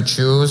have to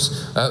choose,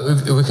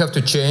 we have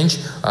to change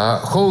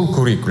whole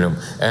curriculum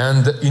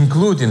and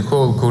including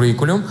whole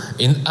curriculum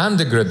in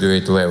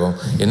undergraduate level.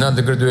 In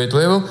undergraduate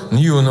level,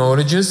 new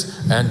knowledges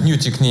and new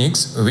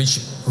techniques which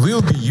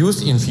will be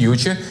used in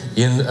future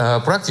in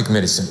practical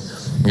medicine.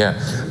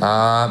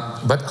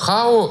 But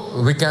how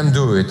we can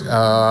do it?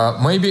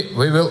 Maybe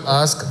we will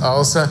ask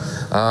also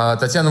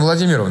Tatiana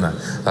Vladimirovna,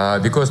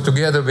 because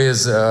together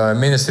with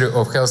Ministry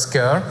of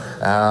Healthcare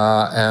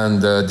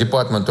and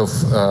Department of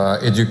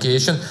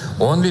Education,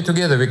 only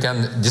together we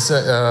can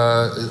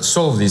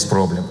solve this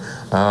problem.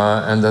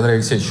 And Andrey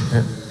Alexeyevich.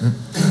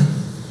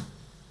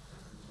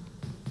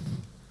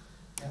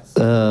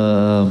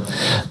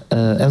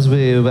 As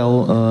we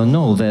well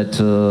know that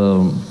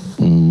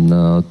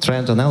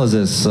trend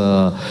analysis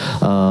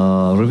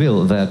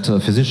reveal that a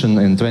physician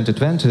in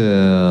 2020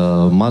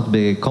 must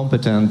be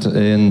competent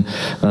in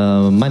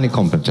many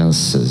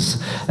competences,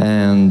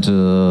 and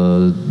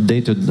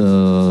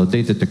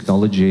data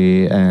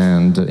technology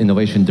and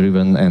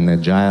innovation-driven and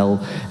agile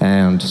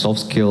and soft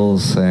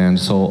skills and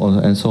so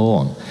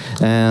on.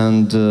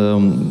 And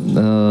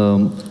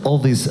all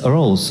these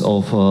roles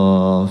of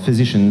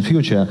physician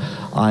future,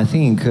 I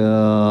think,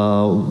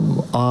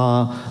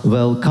 are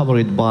well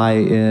covered by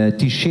a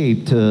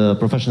T-shaped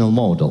professional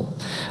model,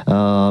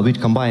 which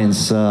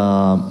combines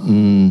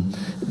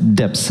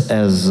depth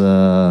as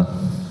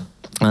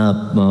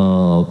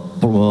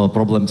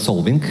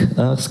problem-solving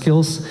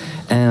skills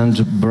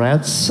and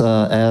breadth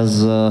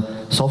as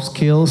soft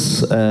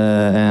skills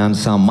and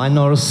some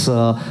minors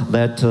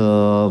that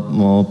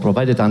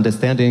provided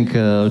understanding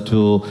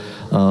to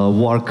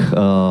work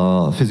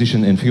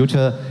physician in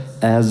future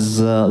as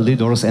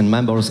leaders and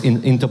members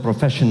in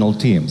interprofessional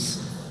teams.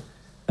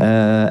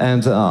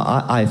 And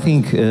I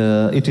think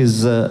it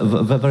is a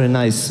very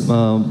nice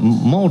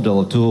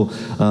model to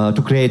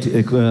create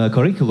a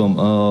curriculum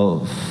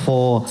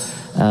for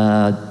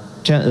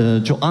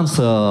to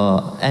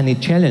answer any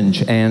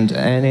challenge and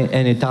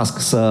any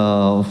tasks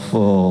for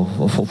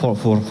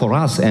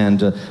us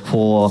and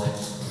for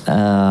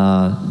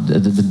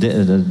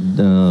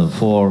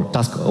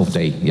task of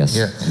day. Yes.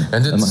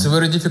 And it's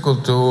very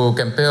difficult to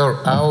compare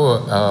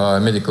our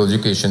medical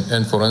education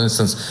and, for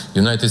instance,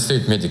 United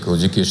States medical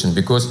education,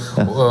 because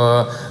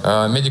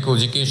medical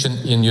education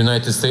in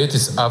United States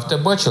is after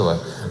bachelor,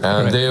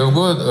 and they have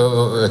got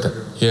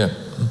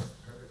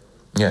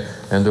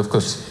and of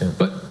course.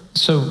 But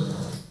so,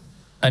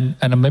 and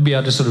maybe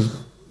I'll just sort of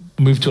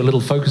move to a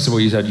little focus of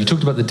what you said. You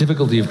talked about the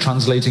difficulty of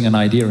translating an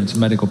idea into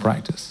medical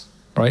practice,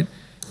 right?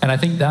 And I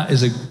think that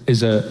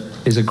is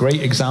a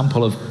great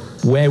example of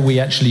where we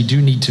actually do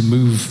need to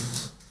move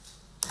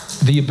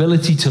the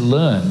ability to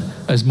learn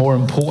as more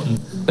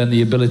important than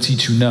the ability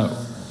to know.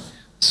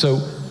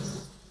 So,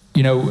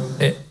 you know,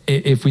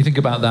 if we think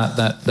about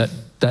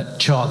that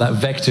chart, that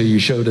vector you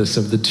showed us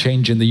of the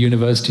change in the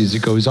university as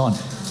it goes on,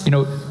 you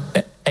know,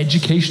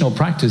 educational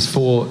practice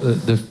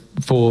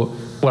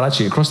well,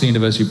 actually across the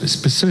university, but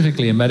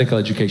specifically in medical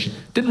education,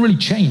 didn't really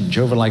change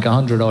over like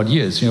 100 odd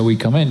years. You know, we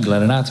come in,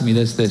 learn anatomy,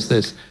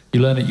 this. You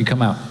learn it, you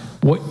come out.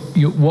 What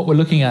we're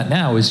looking at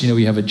now is, you know,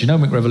 we have a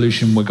genomic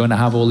revolution. We're going to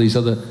have all these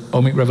other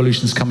omic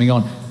revolutions coming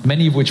on,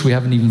 many of which we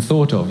haven't even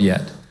thought of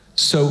yet.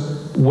 So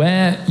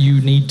where you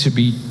need to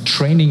be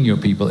training your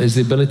people is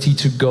the ability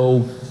to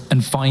go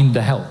and find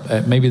the help.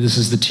 Maybe this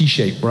is the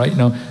T-shape, right? You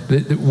know,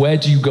 where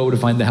do you go to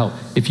find the help?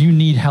 If you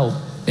need help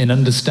in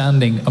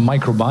understanding a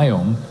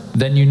microbiome,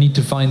 then you need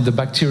to find the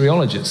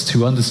bacteriologist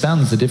who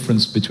understands the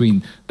difference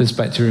between this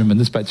bacterium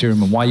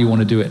and why you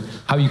want to do it,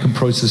 how you can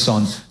process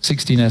on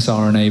 16S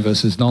RNA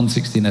versus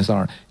non-16S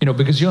RNA, you know,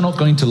 because you're not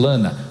going to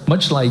learn that.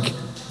 Much like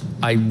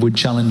I would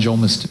challenge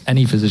almost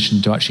any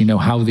physician to actually know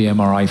how the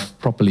MRI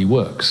properly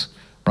works,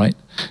 right?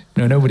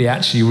 You know, nobody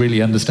actually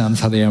really understands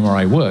how the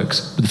MRI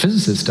works, but the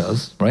physicist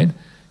does, right?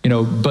 You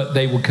know, but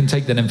they can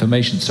take that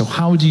information. So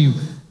how do you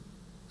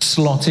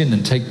slot in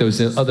and take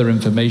those other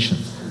information?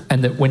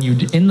 And that when you're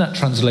in that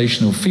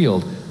translational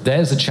field,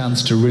 there's a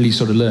chance to really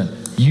sort of learn.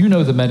 You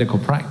know the medical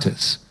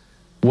practice.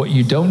 What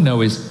you don't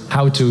know is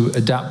how to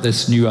adapt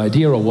this new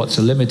idea or what's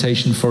a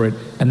limitation for it.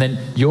 And then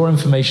your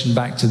information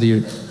back to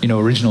the, you know,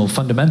 original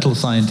fundamental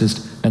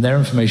scientist and their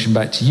information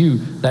back to you,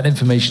 that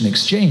information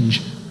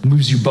exchange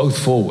moves you both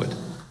forward.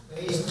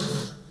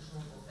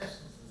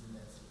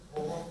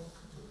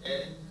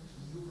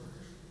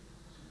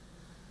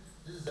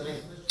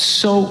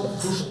 So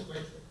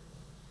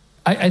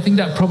I think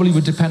that probably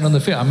would depend on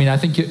the field. I mean, I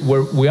think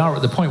we are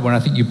at the point where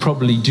I think you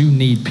probably do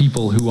need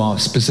people who are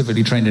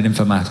specifically trained in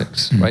informatics,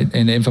 right?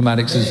 And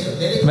informatics is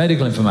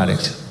medical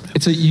informatics.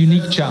 It's a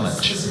unique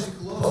challenge.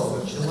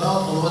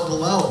 Not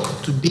allowed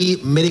to be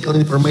medical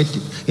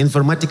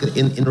informatic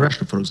in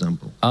Russia, for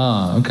example.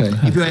 Ah, okay.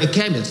 If you are a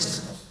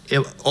chemist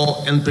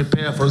and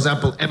prepare, for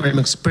example, MRM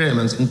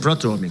experiments in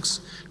proteomics,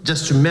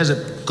 just to measure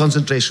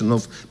concentration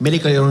of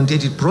medically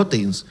orientated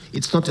proteins,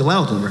 it's not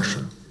allowed in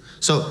Russia.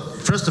 So,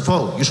 first of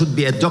all, you should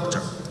be a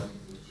doctor.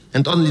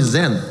 And only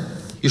then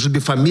you should be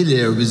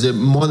familiar with the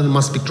modern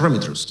mass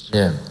spectrometers.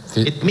 Yeah.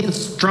 It means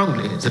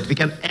strongly that we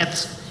can add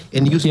a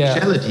new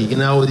specialty in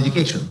our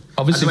education.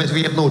 Obviously, otherwise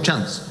we have no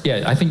chance.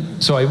 Yeah, I think,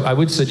 so I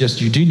would suggest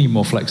you do need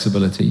more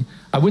flexibility.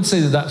 I would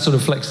say that sort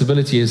of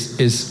flexibility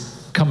is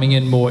coming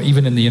in more,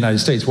 even in the United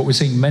States. What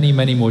we're seeing many,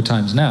 many more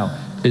times now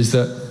is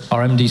that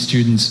our MD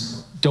students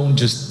don't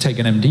just take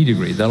an MD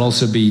degree. They'll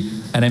also be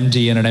an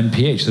MD and an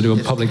MPH. They'll do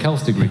a public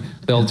health degree.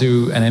 They'll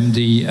do an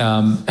MD,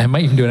 and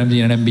might even do an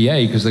MD and an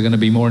MBA because they're going to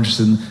be more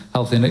interested in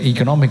health and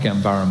economic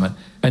environment.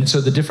 And so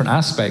the different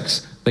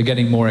aspects, they're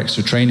getting more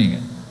extra training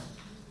in.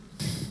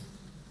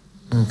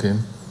 Okay.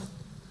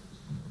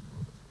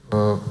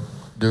 Do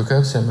you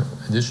have some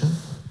addition?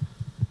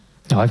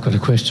 No, I've got a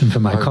question for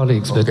my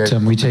colleagues, but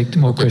we take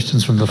more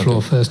questions from the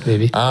floor first,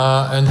 maybe.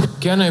 And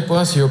can I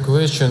pass your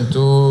question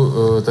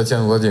to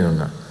Tatiana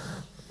Vladimirovna?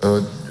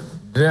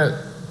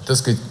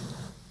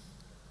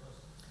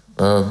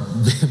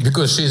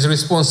 Because she is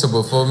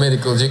responsible for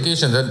medical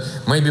education, then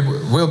maybe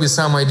will be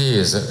some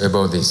ideas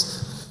about this.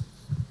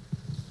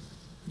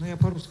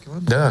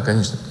 Да,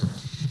 конечно.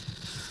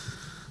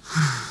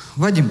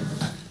 Вадим,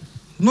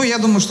 ну, я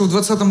думаю, что в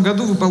 2020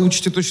 году вы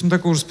получите точно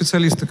такого же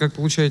специалиста, как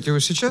получаете его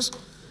сейчас.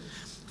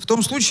 В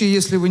том случае,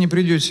 если вы не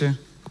придете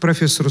к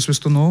профессору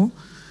Свистунову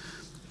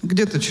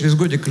где-то через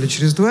годик или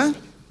через два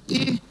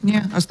и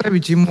не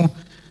оставите ему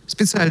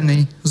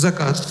специальный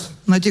заказ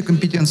на те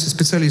компетенции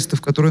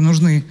специалистов, которые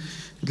нужны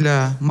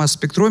для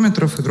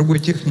масс-спектрометров и другой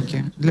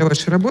техники для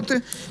вашей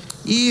работы,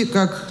 и,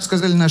 как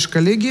сказали наши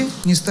коллеги,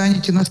 не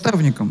станете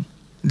наставником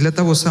для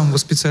того самого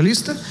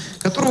специалиста,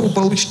 которого вы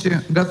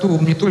получите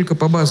готовым не только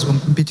по базовым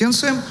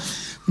компетенциям,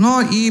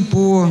 но и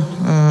по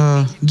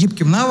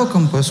гибким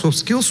навыкам, по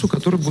soft skills,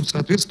 которые будут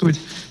соответствовать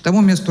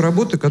тому месту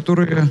работы,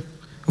 которое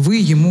вы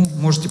ему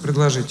можете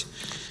предложить.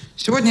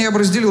 Сегодня я бы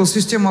разделил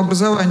систему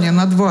образования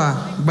на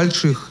два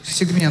больших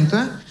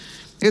сегмента.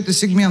 Это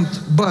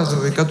сегмент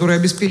базовый, который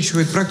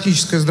обеспечивает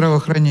практическое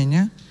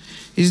здравоохранение.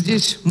 И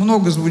здесь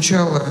много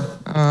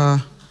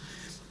звучало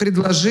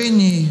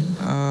предложений,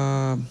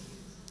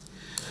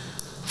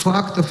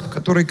 фактов,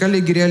 которые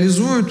коллеги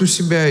реализуют у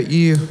себя.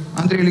 И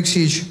Андрей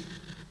Алексеевич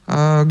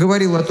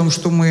говорил о том,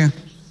 что мы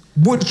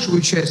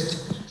большую часть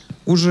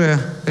уже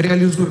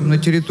реализуем на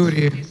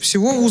территории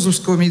всего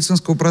вузовского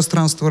медицинского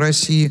пространства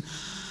России.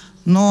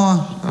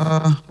 Но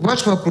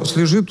ваш вопрос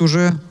лежит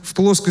уже в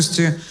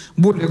плоскости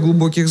более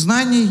глубоких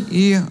знаний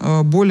и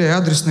более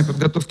адресной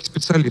подготовки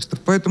специалистов.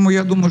 Поэтому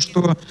я думаю,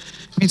 что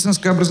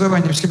медицинское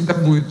образование всегда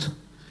будет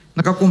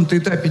на каком-то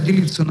этапе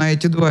делиться на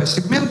эти два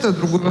сегмента.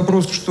 Другой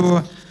вопрос,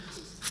 что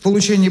в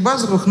получении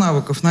базовых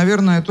навыков,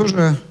 наверное,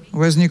 тоже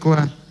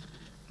возникла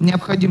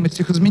необходимость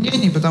их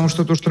изменений, потому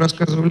что то, что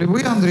рассказывали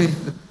вы, Андрей,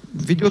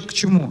 ведет к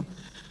чему?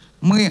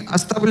 Мы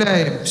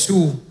оставляем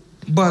всю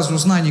базу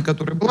знаний,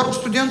 которая была у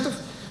студентов,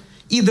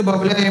 и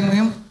добавляем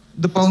им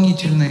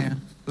дополнительные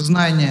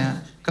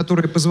знания,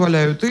 которые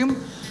позволяют им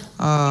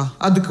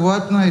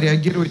адекватно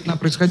реагировать на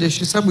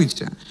происходящие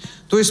события.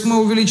 То есть мы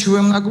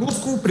увеличиваем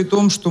нагрузку, при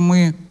том, что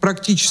мы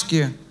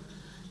практически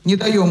не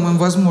даем им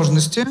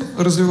возможности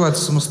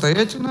развиваться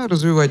самостоятельно,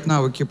 развивать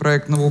навыки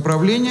проектного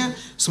управления,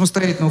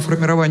 самостоятельного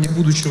формирования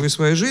будущего и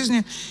своей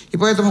жизни. И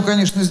поэтому,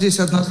 конечно, здесь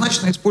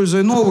однозначно,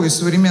 используя новые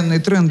современные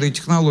тренды и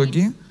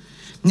технологии,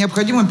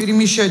 необходимо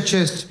перемещать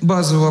часть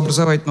базового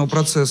образовательного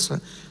процесса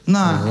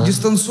на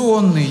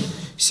дистанционный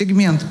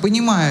сегмент,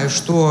 понимая,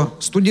 что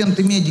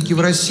студенты-медики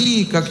в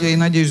России, как я и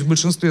надеюсь, в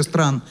большинстве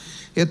стран,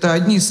 это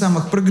одни из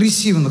самых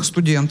прогрессивных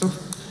студентов,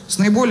 с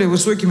наиболее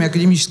высокими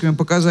академическими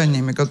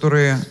показаниями,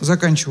 которые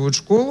заканчивают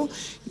школу.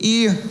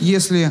 И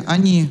если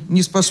они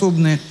не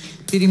способны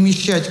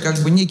перемещать как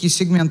бы некий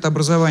сегмент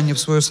образования в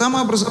свое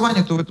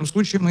самообразование, то в этом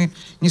случае мы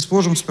не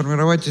сможем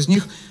сформировать из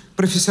них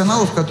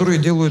профессионалов, которые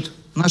делают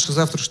наше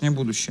завтрашнее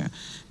будущее.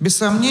 Без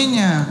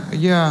сомнения,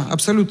 я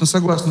абсолютно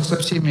согласна со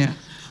всеми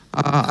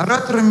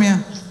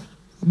ораторами.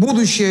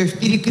 Будущее в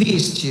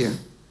перекрестии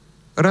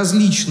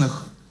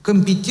различных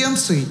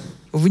компетенций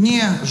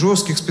вне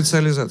жестких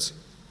специализаций.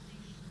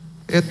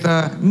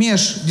 Это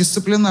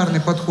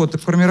междисциплинарный подход и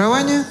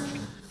формирование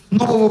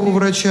нового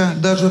врача,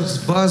 даже с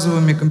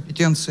базовыми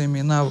компетенциями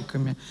и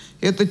навыками.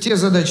 Это те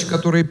задачи,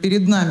 которые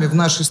перед нами в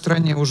нашей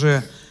стране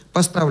уже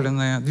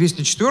поставлены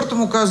 204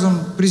 указом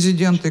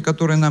президента, и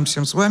которые нам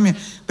всем с вами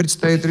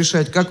предстоит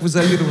решать как в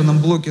изолированном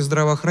блоке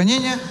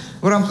здравоохранения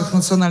в рамках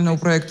национального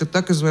проекта,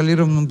 так и в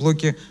изолированном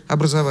блоке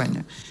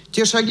образования.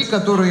 Те шаги,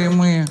 которые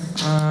мы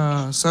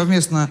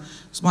совместно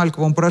с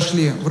Мальковым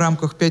прошли в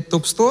рамках 5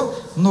 ТОП-100,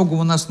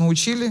 многому нас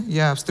научили.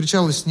 Я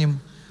встречалась с ним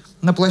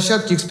на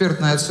площадке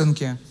экспертной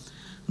оценки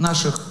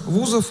наших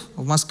вузов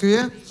в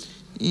Москве.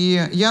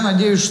 И я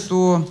надеюсь,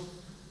 что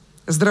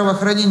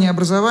здравоохранение и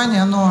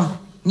образование, оно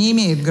не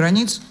имеет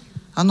границ,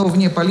 оно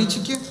вне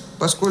политики,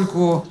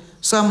 поскольку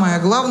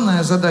самая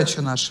главная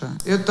задача наша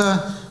 –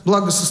 это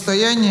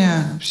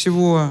благосостояние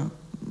всего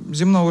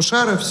земного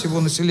шара,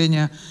 всего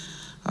населения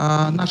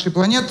нашей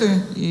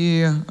планеты.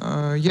 И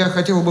я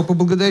хотел бы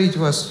поблагодарить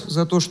вас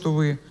за то, что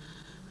вы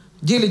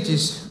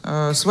делитесь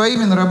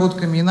своими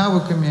наработками и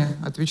навыками,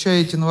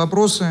 отвечаете на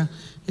вопросы.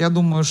 Я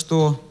думаю,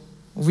 что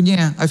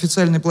вне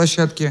официальной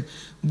площадки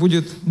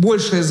будет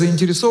большая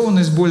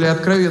заинтересованность, более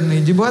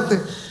откровенные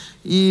дебаты.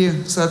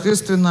 И,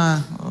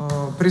 соответственно,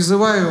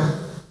 призываю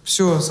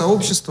все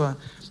сообщество,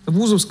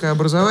 вузовское,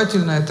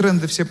 образовательное,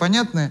 тренды все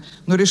понятны,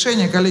 но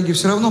решения, коллеги,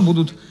 все равно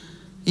будут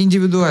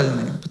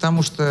индивидуальные,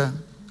 потому что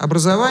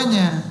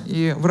образование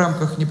и в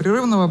рамках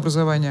непрерывного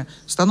образования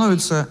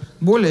становится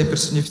более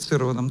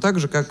персонифицированным,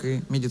 так же, как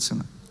и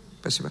медицина.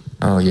 Спасибо.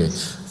 Oh, yeah.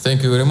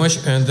 Thank you very much.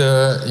 And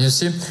you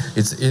see,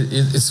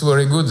 it's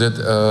very good that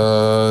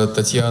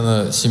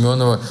Tatiana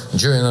Semenova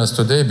joined us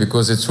today,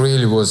 because it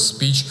really was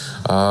speech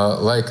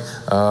like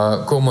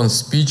common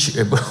speech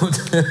about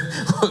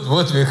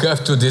what we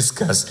have to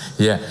discuss.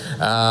 Yeah.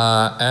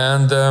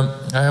 And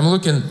I am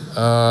looking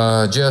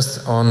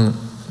just on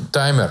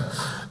timer,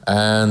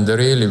 and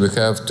really we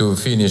have to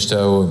finish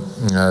our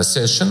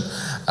session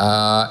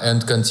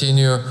and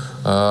continue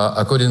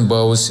according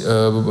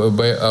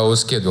by our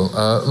schedule.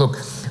 Look,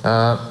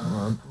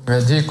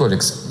 dear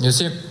colleagues, you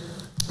see,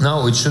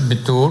 now it should be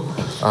tour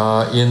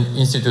in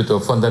Institute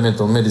of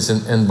Fundamental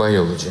Medicine and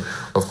Biology.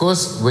 Of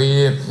course,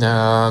 we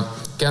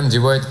can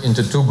divide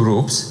into 2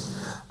 groups.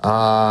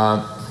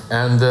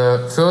 And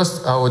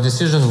first, our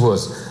decision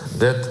was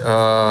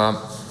that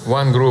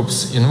one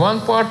group's in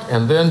one part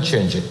and then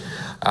change it.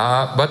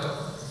 But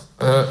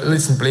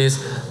listen, please.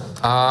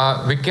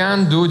 We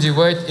can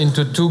divide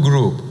into 2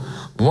 groups.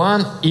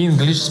 One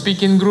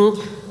English-speaking group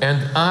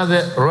and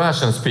other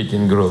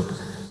Russian-speaking group.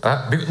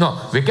 No,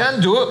 we can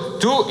do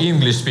 2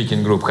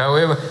 English-speaking groups.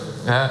 However,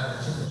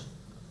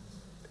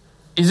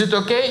 is it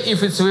okay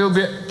if it will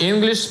be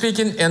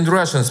English-speaking and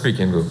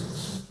Russian-speaking group?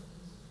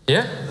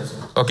 Yeah?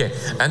 Okay.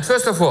 And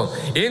first of all,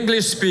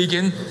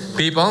 English-speaking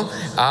people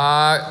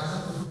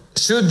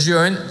should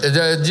join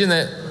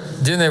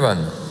Dina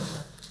Ivan.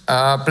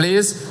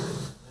 Please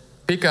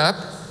pick up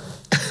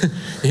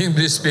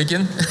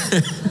English-speaking.